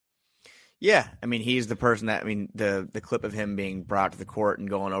mistakes. Yeah. I mean, he's the person that, the clip of him being brought to the court and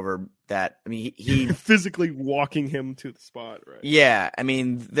going over that, he physically walking him to the spot, right? Yeah. I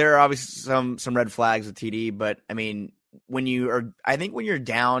mean, there are obviously some red flags with TD, but I think when you're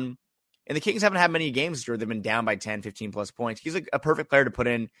down, and the Kings haven't had many games where they've been down by 10, 15 plus points. He's a perfect player to put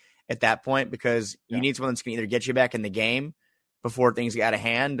in at that point, because you need someone that's going to either get you back in the game before things get out of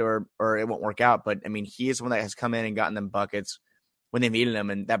hand or it won't work out. But he is someone that has come in and gotten them buckets when they needed him.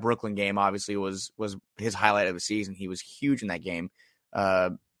 And that Brooklyn game obviously was his highlight of the season. He was huge in that game.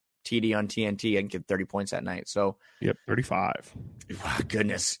 TD on TNT and get 30 points that night. So 35.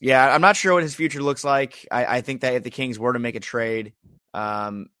 Goodness. Yeah. I'm not sure what his future looks like. I think that if the Kings were to make a trade,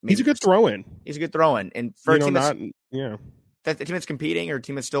 he's a good throw-in. And for a team the team that's competing, or a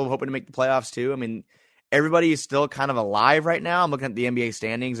team that's still hoping to make the playoffs too. Everybody is still kind of alive right now. I'm looking at the NBA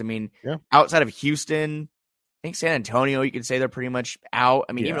standings. Outside of Houston, I think San Antonio, you could say they're pretty much out.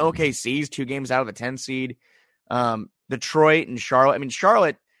 Even OKC's 2 games out of the 10 seed. Detroit and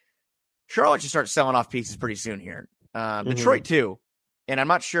Charlotte. Charlotte should start selling off pieces pretty soon here. Detroit too. And I'm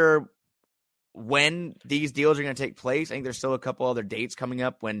not sure when these deals are going to take place. I think there's still a couple other dates coming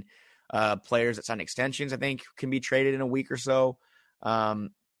up when players that sign extensions, I think, can be traded in a week or so.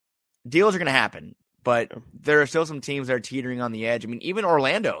 Deals are going to happen, but there are still some teams that are teetering on the edge. Even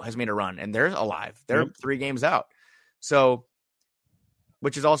Orlando has made a run, and they're alive. They're 3 games out. So,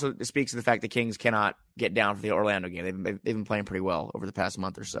 which is also speaks to the fact the Kings cannot get down for the Orlando game. They've been playing pretty well over the past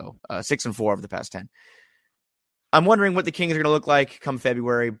month or so, 6-4 over the past 10. I'm wondering what the Kings are going to look like come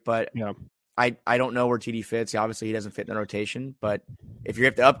February, but I don't know where TD fits. Obviously, he doesn't fit in the rotation, but if you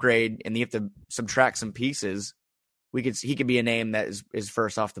have to upgrade and you have to subtract some pieces, he could be a name that is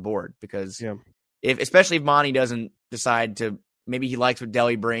first off the board, because especially if Monty doesn't decide to, maybe he likes what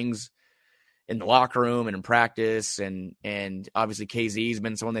Delly brings in the locker room and in practice, and obviously KZ's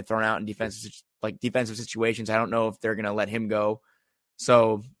been someone they've thrown out in defensive situations. I don't know if they're going to let him go.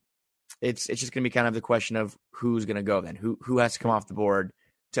 So it's just going to be kind of the question of who's going to go then, who has to come off the board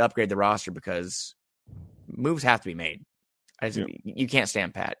to upgrade the roster, because moves have to be made. You can't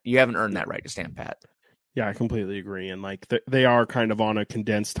stand pat. You haven't earned that right to stand pat. Yeah, I completely agree. And they are kind of on a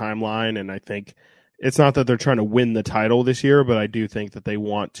condensed timeline. And I think it's not that they're trying to win the title this year, but I do think that they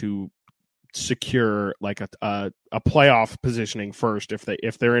want to secure like a playoff positioning first.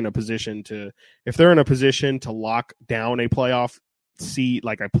 If they're in a position to lock down a playoff seed,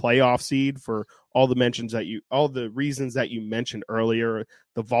 like a playoff seed, for all the reasons that you mentioned earlier,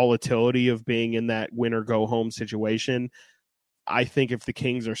 the volatility of being in that win or go home situation. I think if the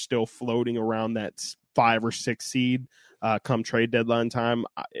Kings are still floating around that 5 or 6 seed come trade deadline time,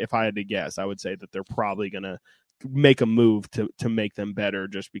 if I had to guess, I would say that they're probably going to make a move to make them better,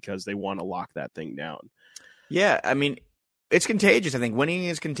 just because they want to lock that thing down. Yeah, it's contagious. I think winning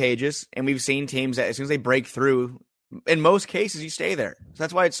is contagious, and we've seen teams that as soon as they break through, in most cases, you stay there. So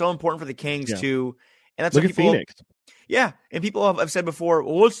that's why it's so important for the Kings to. And that's look at Phoenix. Yeah, and people have said before,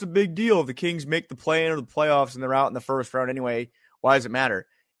 well, what's the big deal if the Kings make the play-in or the playoffs and they're out in the first round anyway? Why does it matter?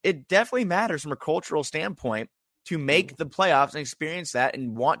 It definitely matters from a cultural standpoint to make the playoffs and experience that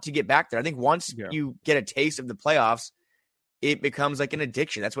and want to get back there. I think once you get a taste of the playoffs, it becomes like an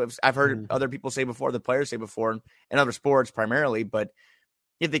addiction. That's what I've heard other people say before, the players say before, in other sports primarily. But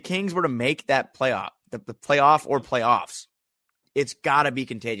if the Kings were to make that playoff, the playoff or playoffs, it's got to be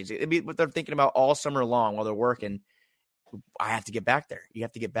contagious. It'd be what they're thinking about all summer long while they're working. I have to get back there. You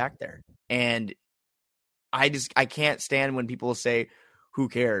have to get back there. And I can't stand when people say, who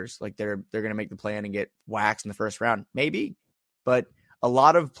cares? Like they're going to make the play-in and get waxed in the first round. Maybe. But a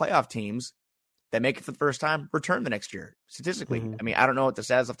lot of playoff teams that make it for the first time return the next year, statistically. I mean, I don't know what the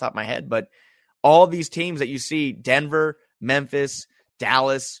stats off the top of my head, but all these teams that you see, Denver, Memphis,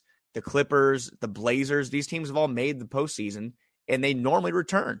 Dallas, the Clippers, the Blazers, these teams have all made the postseason, and they normally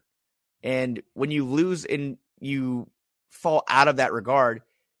return. And when you lose and you fall out of that regard,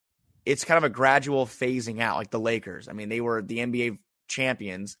 it's kind of a gradual phasing out, like the Lakers. I mean, they were the NBA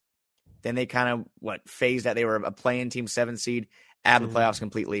champions. Then they kind of phased out. They were a play-in team, 7 seed, out of the playoffs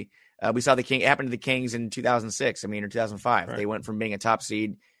completely. We saw it happened to the Kings in 2006. I mean, or 2005. Right. They went from being a top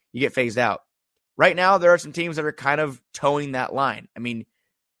seed. You get phased out. Right now, there are some teams that are kind of towing that line. I mean,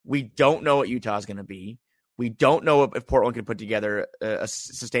 we don't know what Utah is going to be. We don't know if Portland can put together a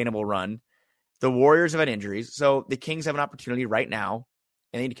sustainable run. The Warriors have had injuries. So the Kings have an opportunity right now,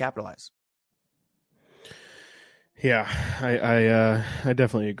 and they need to capitalize. Yeah, I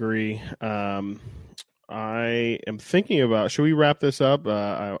definitely agree. I am thinking about, should we wrap this up?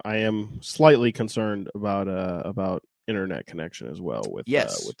 I am slightly concerned about internet connection as well with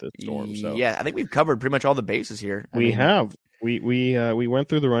this storm. So yeah, I think we've covered pretty much all the bases here. We went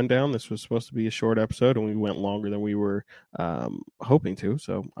through the rundown. This was supposed to be a short episode, and we went longer than we were hoping to.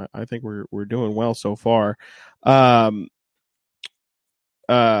 So I think we're doing well so far.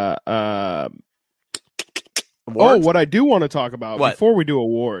 Awards? What I do want to talk about before we do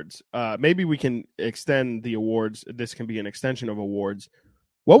awards, maybe we can extend the awards. This can be an extension of awards.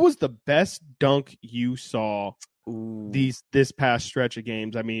 What was the best dunk you saw this past stretch of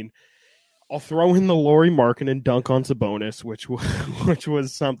games? I mean, I'll throw in the Lauri Markkanen dunk on Sabonis, which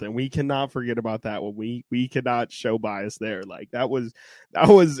was something. We cannot forget about that one. We cannot show bias there. Like that was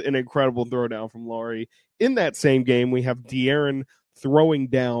an incredible throwdown from Lauri. In that same game, we have De'Aaron throwing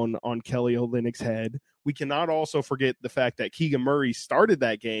down on Kelly Olynyk's head. We cannot also forget the fact that Keegan Murray started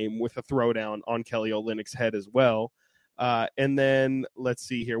that game with a throwdown on Kelly Olynyk's head as well. And then let's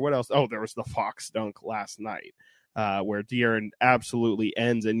see here. What else? Oh, there was the Fox dunk last night where De'Aaron absolutely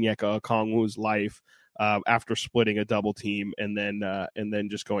ends Onyeka Okongwu's life after splitting a double team and then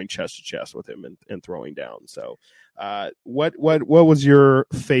just going chest to chest with him and throwing down. So what was your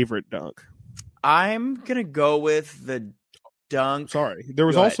favorite dunk? I'm going to go with the dunk. Sorry. There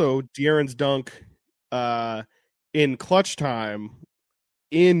was also De'Aaron's dunk in clutch time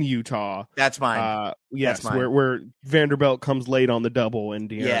in Utah. That's mine. Yes, that's mine. Where Vanderbilt comes late on the double and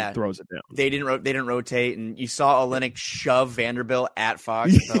De'Aaron throws it down. They didn't rotate, and you saw Olynyk shove Vanderbilt at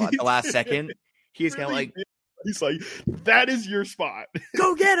Fox at the last second. He's kind of like, he's like, that is your spot.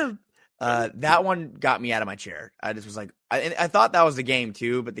 Go get him. That one got me out of my chair. I just was like, I thought that was the game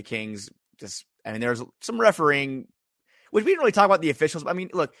too, but the Kings just, I mean, there's some refereeing, which we didn't really talk about the officials. But I mean,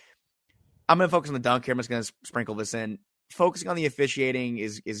 look, I'm going to focus on the dunk here. I'm just going to sprinkle this in. Focusing on the officiating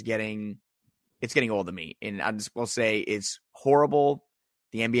is getting old to me. And I just will say it's horrible.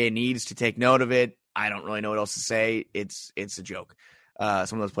 The NBA needs to take note of it. I don't really know what else to say. It's a joke.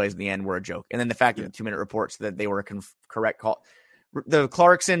 Some of those plays in the end were a joke. And then the fact that the 2-minute reports that they were a correct call. The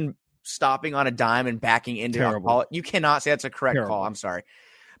Clarkson stopping on a dime and backing into a call. You cannot say that's a correct call. I'm sorry.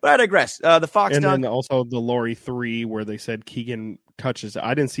 But I digress. The Fox and dunk. And then also the Lauri 3 where they said Keegan touches.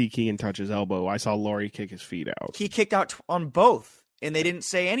 I didn't see Keegan touch his elbow. I saw Lauri kick his feet out. He kicked out on both, and they didn't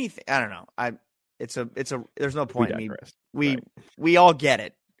say anything. I don't know. There's no point. We all get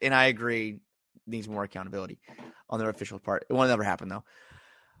it, and I agree. Needs more accountability on their official part. It won't never happen though.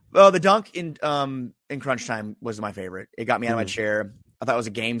 The dunk in crunch time was my favorite. It got me out of my chair. I thought it was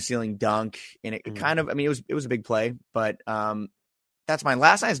a game sealing dunk, and it kind of. I mean, it was a big play, but that's mine.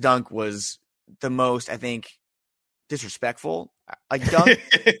 Last night's dunk was the most, I think, disrespectful. Like dunk,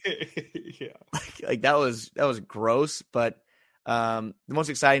 like that was gross. But the most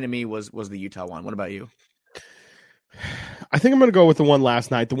exciting to me was the Utah one. What about you? I think I'm going to go with the one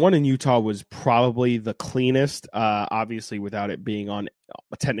last night. The one in Utah was probably the cleanest, obviously without it being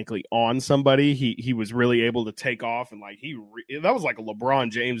technically on somebody. He was really able to take off and that was like a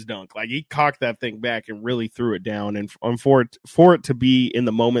LeBron James dunk. Like he cocked that thing back and really threw it down. And for it to be in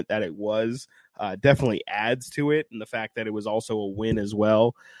the moment that it was, definitely adds to it. And the fact that it was also a win as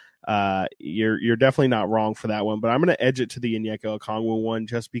well. You're definitely not wrong for that one, but I'm going to edge it to the Onyeka Okongwu one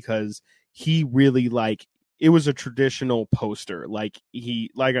just because he really it was a traditional poster. Like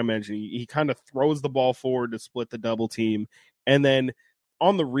I mentioned, he kind of throws the ball forward to split the double team. And then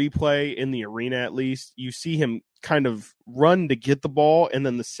on the replay in the arena, at least, you see him kind of run to get the ball. And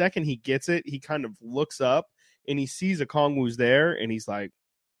then the second he gets it, he kind of looks up and he sees Okongwu's there. And he's like,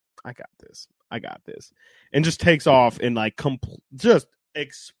 I got this. And just takes off and like just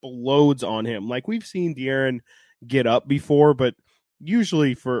explodes on him. Like we've seen De'Aaron get up before, but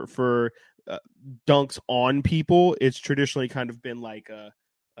usually for dunks on people, it's traditionally kind of been like a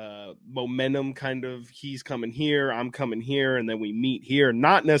momentum kind of, he's coming here, I'm coming here, and then we meet here.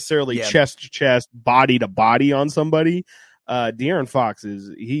 Not necessarily chest to chest, body to body on somebody. De'Aaron Fox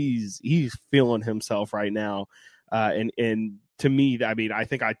he's feeling himself right now, and to me, I mean, I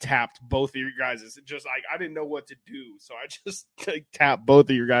think I tapped both of your guys'. Just like I didn't know what to do, so I just tapped both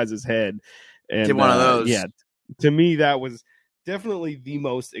of your guys' head and did one of those. Yeah, to me that was definitely the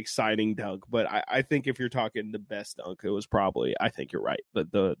most exciting dunk, but I think if you're talking the best dunk, it was probably, I think you're right,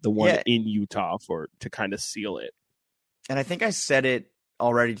 but the one in Utah to kind of seal it. And I think I said it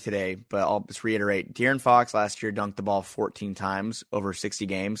already today, but I'll just reiterate. De'Aaron Fox last year dunked the ball 14 times over 60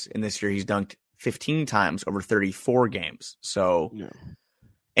 games, and this year he's dunked 15 times over 34 games. So,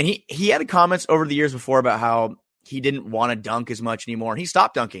 and he had comments over the years before about how he didn't want to dunk as much anymore. He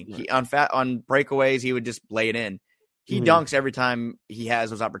stopped dunking. Right. On breakaways, he would just lay it in. He dunks every time he has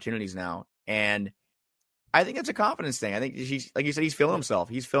those opportunities now. And I think it's a confidence thing. I think like you said, he's feeling himself.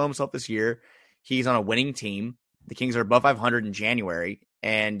 He's feeling himself this year. He's on a winning team. The Kings are above 500 in January,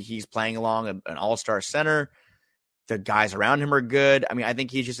 and he's playing along an all-star center. The guys around him are good. I mean, I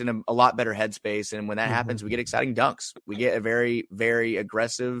think he's just in a lot better headspace. And when that happens, we get exciting dunks. We get a very, very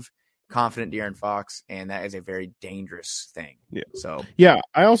aggressive, confident De'Aaron Fox, and that is a very dangerous thing. Yeah. So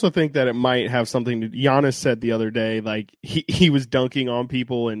I also think that it might have something to. Giannis said the other day, like he was dunking on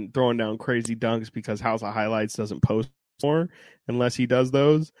people and throwing down crazy dunks because House of Highlights doesn't post more unless he does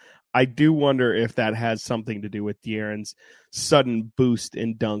those. I do wonder if that has something to do with De'Aaron's sudden boost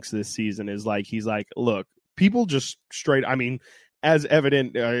in dunks this season. Is like he's like, look, people just straight. I mean, as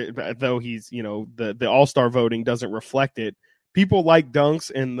evident, though he's the All-Star voting doesn't reflect it. People like dunks,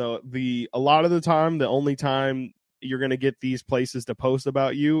 and the a lot of the time, the only time you're going to get these places to post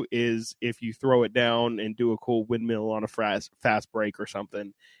about you is if you throw it down and do a cool windmill on a fast break or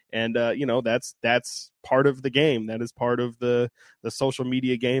something. And that's part of the game. That is part of the social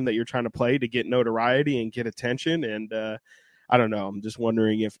media game that you're trying to play to get notoriety and get attention. And I don't know. I'm just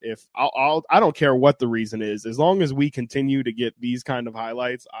wondering if I don't care what the reason is, as long as we continue to get these kind of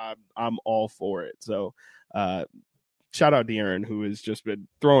highlights, I'm all for it. So. Shout out De'Aaron, who has just been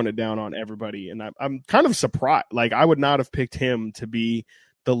throwing it down on everybody. And I'm kind of surprised. Like, I would not have picked him to be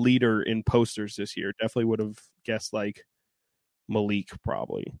the leader in posters this year. Definitely would have guessed, like, Malik,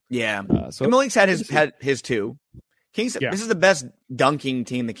 probably. Yeah. So Malik's had his two. Kings. Yeah. This is the best dunking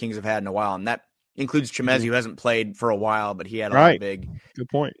team the Kings have had in a while. And that includes Chimezie, who hasn't played for a while, but he had a lot of big. Good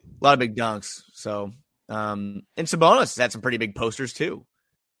point. A lot of big dunks. So, and Sabonis has had some pretty big posters, too.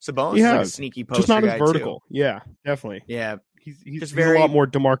 Sabonis is like a sneaky poster, just not as guy vertical. Too. Yeah, definitely. Yeah, he's a lot more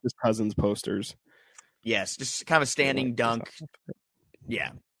DeMarcus Cousins posters. Yes, just kind of a standing dunk.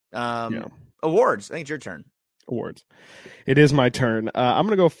 Yeah. Awards. I think it's your turn. Awards. It is my turn. I'm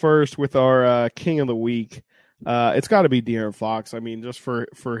going to go first with our King of the Week. It's got to be De'Aaron Fox. I mean, just for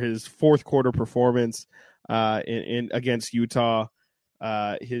his fourth quarter performance in against Utah,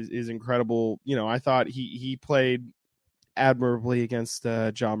 his incredible. I thought he played admirably against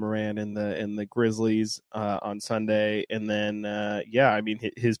John Moran and the Grizzlies on Sunday, and then I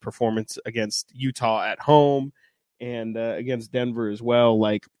mean his performance against Utah at home and against Denver as well.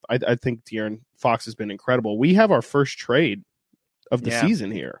 Like I think De'Aaron Fox has been incredible. We have our first trade of the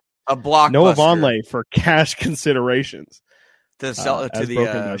season here. A blockbuster. Noah Vonleh for cash considerations. To the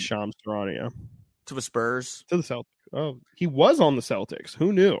broken by Shams Charania. To the Spurs. To the Celtics. Oh, he was on the Celtics.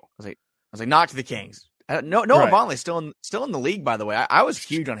 Who knew? I was like, not to the Kings. Noah Vonleh still in the league, by the way. I was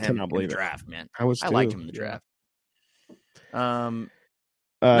huge on him in the draft, man. I liked him in the draft. I'm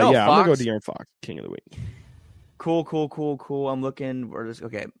gonna go De'Aaron Fox, King of the Week. Cool. I'm looking for this.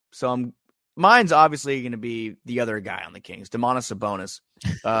 Okay, so mine's obviously going to be the other guy on the Kings, Domantas Sabonis.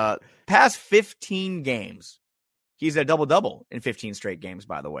 Past 15 games, he's a double-double in 15 straight games,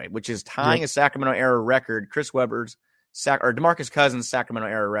 by the way, which is tying a Sacramento era record. Chris Webber's or DeMarcus Cousins' Sacramento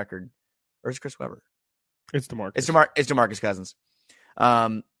era record, or is Chris Webber? It's DeMarcus. It's DeMarcus Cousins.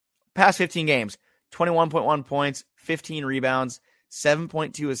 Past 15 games, 21.1 points, 15 rebounds,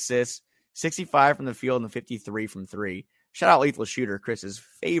 7.2 assists, 65 from the field, and 53 from three. Shout out Lethal Shooter, Chris's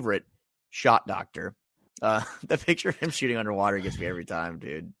favorite shot doctor. The picture of him shooting underwater gets me every time,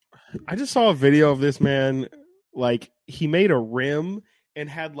 dude. I just saw a video of this man. Like, he made a rim and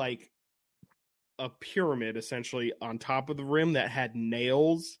had like a pyramid essentially on top of the rim that had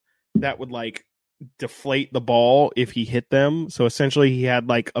nails that would like deflate the ball if he hit them. So essentially, he had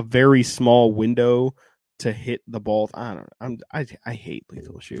like a very small window to hit the ball. I don't know. I hate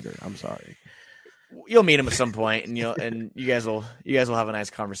Lethal Shooter. I'm sorry. You'll meet him at some point, and you guys will have a nice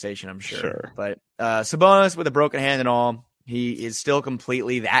conversation, I'm sure. But Sabonis with a broken hand and all, he is still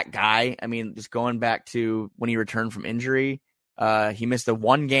completely that guy. I mean, just going back to when he returned from injury, he missed the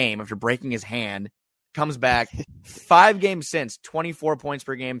one game after breaking his hand. Comes back 5 games since, 24 points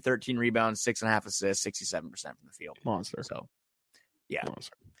per game, 13 rebounds, 6.5 assists, 67% from the field. Monster. So, yeah.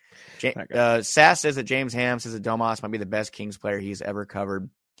 Monster. Sass says that James Ham says that Domas might be the best Kings player he's ever covered.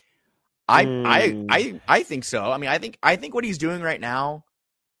 I think so. I mean, I think what he's doing right now,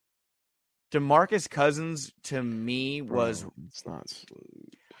 DeMarcus Cousins to me was it's not.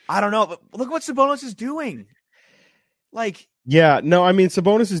 I don't know, but look what Sabonis is doing. Like, yeah, no, I mean,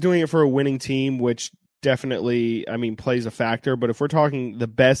 Sabonis is doing it for a winning team, which definitely, I mean, plays a factor. But if we're talking the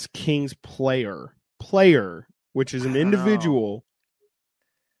best Kings player, which is an individual,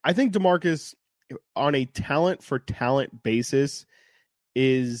 I think DeMarcus, on a talent for talent basis,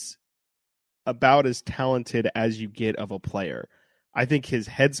 is about as talented as you get of a player. I think his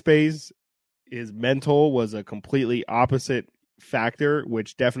headspace, his mental was a completely opposite factor,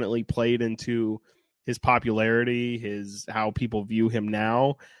 which definitely played into his popularity, how people view him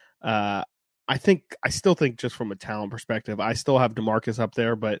now. I still think just from a talent perspective, I still have DeMarcus up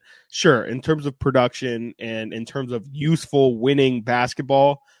there, but sure, in terms of production and in terms of useful winning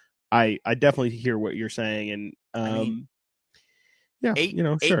basketball, I definitely hear what you're saying. And, I mean, yeah,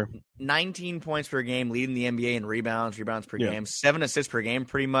 sure. 19 points per game, leading the NBA in rebounds per game, 7 assists per game,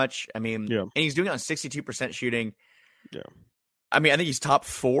 pretty much. I mean, and he's doing it on 62% shooting. Yeah. I mean, I think he's top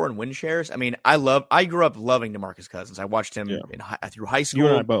 4 in win shares. I mean, I grew up loving DeMarcus Cousins. I watched him through high school. You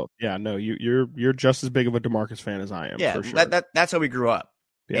and I both. Yeah, no, you're just as big of a DeMarcus fan as I am. Yeah, for sure. That's how we grew up.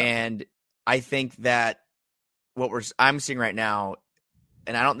 Yeah. And I think that I'm seeing right now,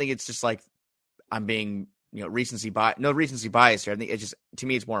 and I don't think it's just like I'm being recency bias here. I think it's just, to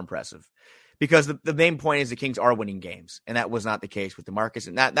me, it's more impressive because the main point is the Kings are winning games, and that was not the case with DeMarcus,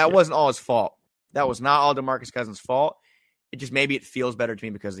 and that wasn't all his fault. That was not all DeMarcus Cousins' fault. It just, maybe it feels better to me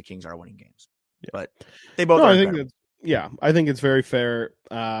because the Kings are winning games. Yeah. But they both are. I think it's very fair.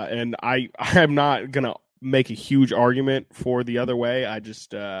 And I'm not going to make a huge argument for the other way. I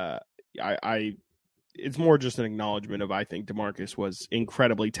just, it's more just an acknowledgement of, I think DeMarcus was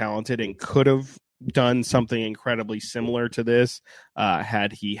incredibly talented and could have done something incredibly similar to this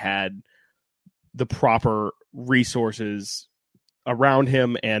had he had the proper resources around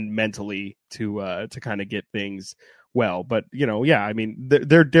him and mentally to kind of get things well. But I mean,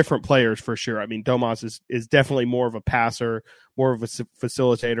 they're different players for sure. I mean, Domas is definitely more of a passer, more of a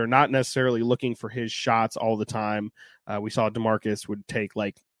facilitator, not necessarily looking for his shots all the time. We saw DeMarcus would take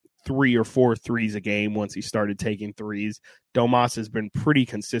like 3 or 4 threes a game once he started taking threes. Domas has been pretty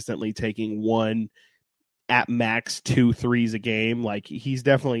consistently taking 1 at max 2 threes a game. Like, he's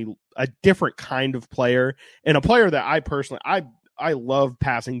definitely a different kind of player, and a player that I personally, I love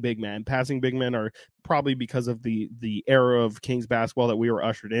passing big men. Passing big men are probably because of the era of Kings basketball that we were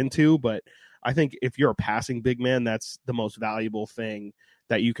ushered into. But I think if you're a passing big man, that's the most valuable thing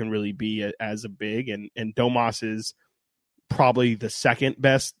that you can really be as a big. And Domas is probably the second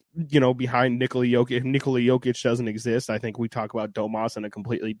best, behind Nikola Jokic. If Nikola Jokic doesn't exist, I think we talk about Domas in a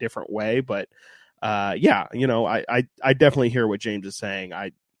completely different way. But I definitely hear what James is saying.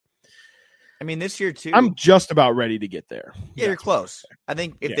 I mean, this year too, I'm just about ready to get there. Yeah, you're close. I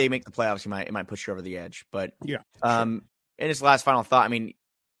think if they make the playoffs, it might push you over the edge. But and his last final thought, I mean,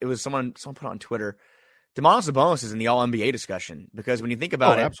 it was someone put on Twitter, Domantas Sabonis is in the All NBA discussion, because when you think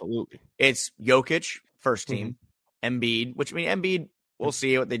about it, absolutely, it's Jokic first team, Embiid, which, I mean, Embiid, we'll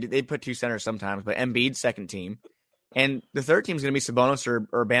see what they do. They put 2 centers sometimes, but Embiid second team, and the third team is going to be Sabonis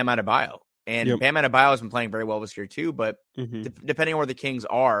or Bam Adebayo. And Bam Adebayo has been playing very well this year too. But depending on where the Kings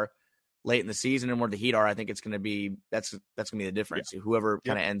are late in the season and where the Heat are, I think it's going to be that's going to be the difference. Whoever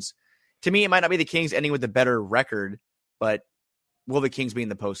kind of ends, to me, it might not be the Kings ending with a better record, but will the Kings be in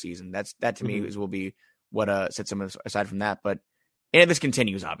the postseason? That to me will be what sets them aside from that. But and this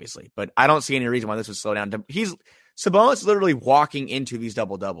continues, obviously, but I don't see any reason why this would slow down. Sabonis is literally walking into these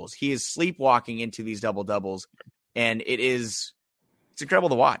double doubles. He is sleepwalking into these double doubles, and it's incredible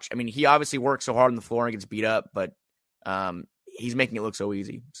to watch. I mean, he obviously works so hard on the floor and gets beat up, but he's making it look so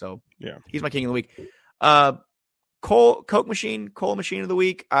easy. So he's my king of the week. Cole Machine of the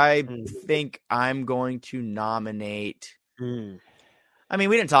week. I think I'm going to nominate. I mean,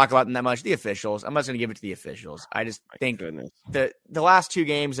 we didn't talk about them that much. The officials. I'm not going to give it to the officials. I just think the last two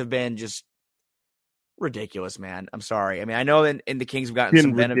games have been just ridiculous, man. I'm sorry. I mean, I know in the Kings have gotten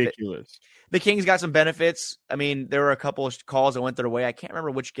some benefits. The Kings got some benefits. I mean, there were a couple of calls that went their way. I can't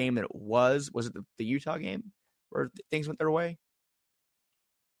remember which game that it was. Was it the Utah game where things went their way?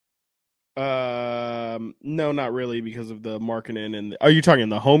 No, not really, because of the Markkanen and are you talking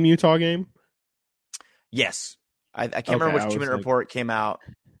the home Utah game? Yes. I can't remember which 2-minute report came out.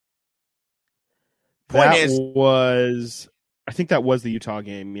 I think that was the Utah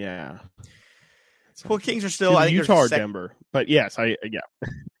game. Yeah. Well, Kings are still I think Utah or Denver, but yes, I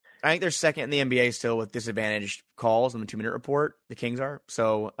think they're second in the NBA still with disadvantaged calls in the 2-minute report. The Kings are.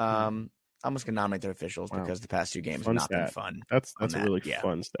 So I'm just gonna nominate their officials because the past two games have not been fun. That's a really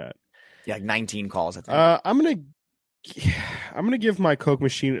fun stat. Yeah, like 19 calls. I think. I'm gonna give my Coke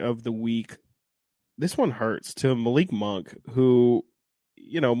Machine of the week. This one hurts to Malik Monk, who,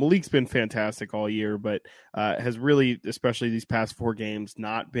 Malik's been fantastic all year, but has really, especially these past 4 games,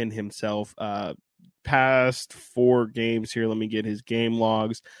 not been himself. Past 4 games here, let me get his game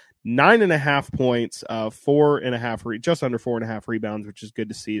logs. 9.5 points, 4.5, just under 4.5 rebounds, which is good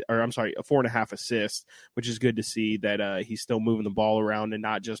to see. Or I'm sorry, 4.5 assists, which is good to see that he's still moving the ball around and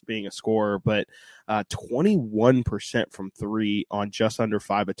not just being a scorer. But 21% from 3 on just under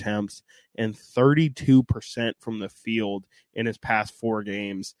 5 attempts, and 32% from the field in his past 4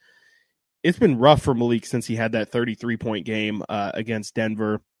 games. It's been rough for Malik since he had that 33-point game against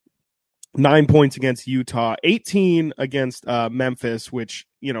Denver. 9 points against Utah, 18 against Memphis, which,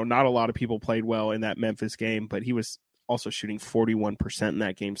 not a lot of people played well in that Memphis game, but he was also shooting 41% in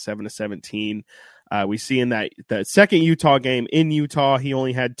that game, 7-17. We see in that second Utah game in Utah, he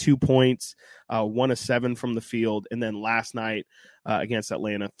only had 2 points, 1 of 7 from the field. And then last night against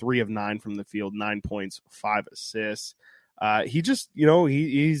Atlanta, 3 of 9 from the field, 9 points, 5 assists. He just,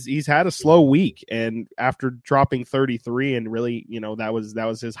 he's had a slow week, and after dropping 33 and really, that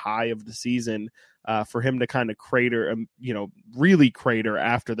was his high of the season, for him to kind of crater, really crater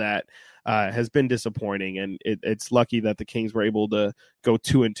after that, has been disappointing. And it's lucky that the Kings were able to go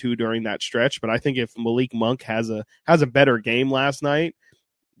 2-2 during that stretch. But I think if Malik Monk has a better game last night,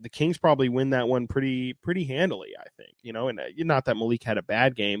 the Kings probably win that one pretty handily, I think, and not that Malik had a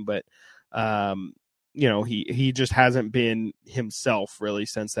bad game, but, he just hasn't been himself really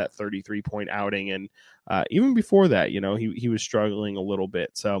since that 33-point outing. And even before that, he was struggling a little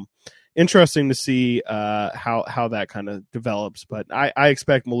bit. So interesting to see how that kind of develops. But I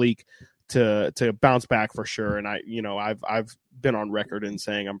expect Malik to bounce back for sure. And I've been on record in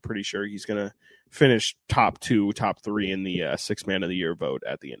saying I'm pretty sure he's going to finish top 2, top 3 in the 6th man of the year vote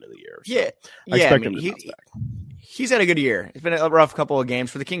at the end of the year. So I expect him to bounce back. He's had a good year. It's been a rough couple of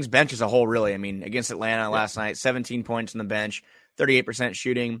games for the Kings bench as a whole, really. I mean, against Atlanta last night, 17 points on the bench, 38%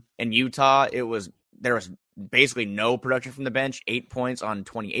 shooting. In Utah, there was basically no production from the bench, 8 points on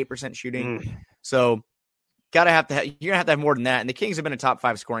 28% shooting. So you're going to have to have more than that. And the Kings have been a top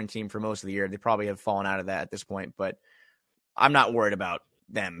 5 scoring team for most of the year. They probably have fallen out of that at this point, but I'm not worried about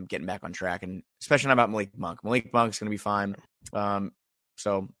them getting back on track, and especially not about Malik Monk. Malik Monk's going to be fine.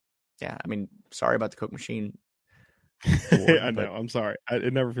 So, yeah, I mean, sorry about the Coke Machine. I know. I'm sorry.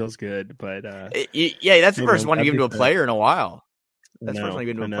 It never feels good, but that's the first one you give to a player in a while. That's the first one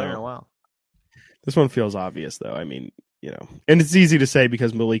you give to a player in a while. This one feels obvious, though. I mean, and it's easy to say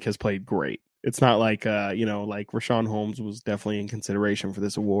because Malik has played great. It's not like like Richaun Holmes was definitely in consideration for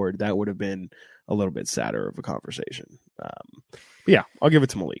this award. That would have been a little bit sadder of a conversation. But yeah, I'll give it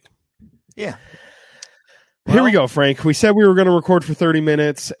to Malik. Yeah. Here we go, Frank. We said we were going to record for 30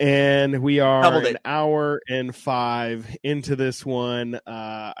 minutes, and we are an hour and 5 into this one.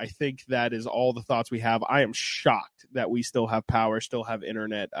 I think that is all the thoughts we have. I am shocked that we still have power, still have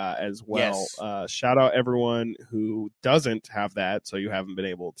internet as well. Yes. Shout out everyone who doesn't have that, so you haven't been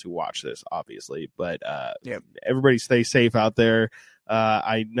able to watch this, obviously. But everybody stay safe out there.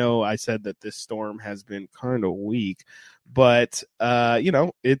 I know I said that this storm has been kind of weak, but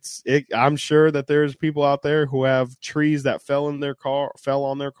I'm sure that there's people out there who have trees that fell on their car,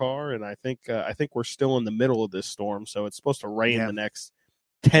 and I think we're still in the middle of this storm, so it's supposed to rain the next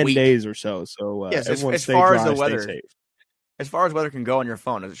 10 days or so. So yes, everyone as stay far dry, as the weather, stay safe. As far as weather can go on your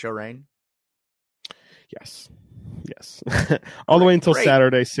phone, does it show rain? Yes. All the way until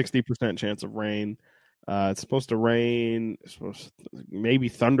Saturday, 60% chance of rain. It's supposed to rain, maybe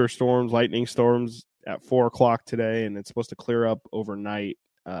thunderstorms, lightning storms at 4:00 today, and it's supposed to clear up overnight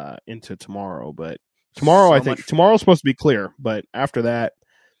into tomorrow. But tomorrow, tomorrow's supposed to be clear, but after that,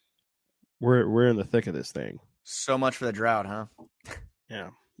 we're in the thick of this thing. So much for the drought, huh?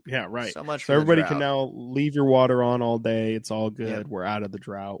 Yeah, right. So much. So everybody can now leave your water on all day. It's all good. Yep. We're out of the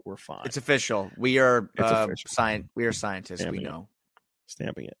drought. We're fine. It's official. We are we are scientists. Stamping we know.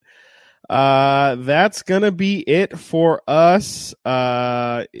 Stamping it. That's gonna be it for us.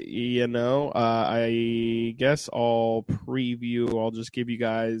 I guess I'll just give you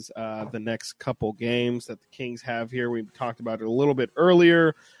guys the next couple games that the Kings have here. We talked about it a little bit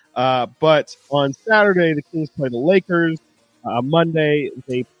earlier, but on Saturday the Kings play the Lakers. Monday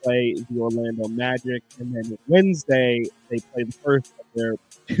they play the Orlando Magic, and then Wednesday they play the first of their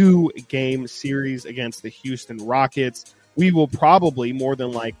 2-game series against the Houston Rockets. We will probably, more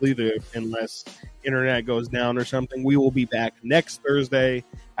than likely, unless internet goes down or something, we will be back next Thursday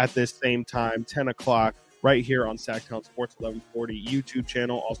at this same time, 10 o'clock, right here on Sacktown Sports 1140 YouTube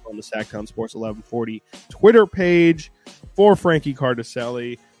channel, also on the Sacktown Sports 1140 Twitter page. For Frankie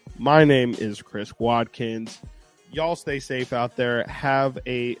Cardicelli, my name is Chris Watkins. Y'all stay safe out there. Have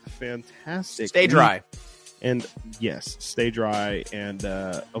a fantastic Stay dry. And yes, stay dry and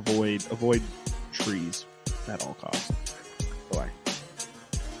avoid trees at all costs.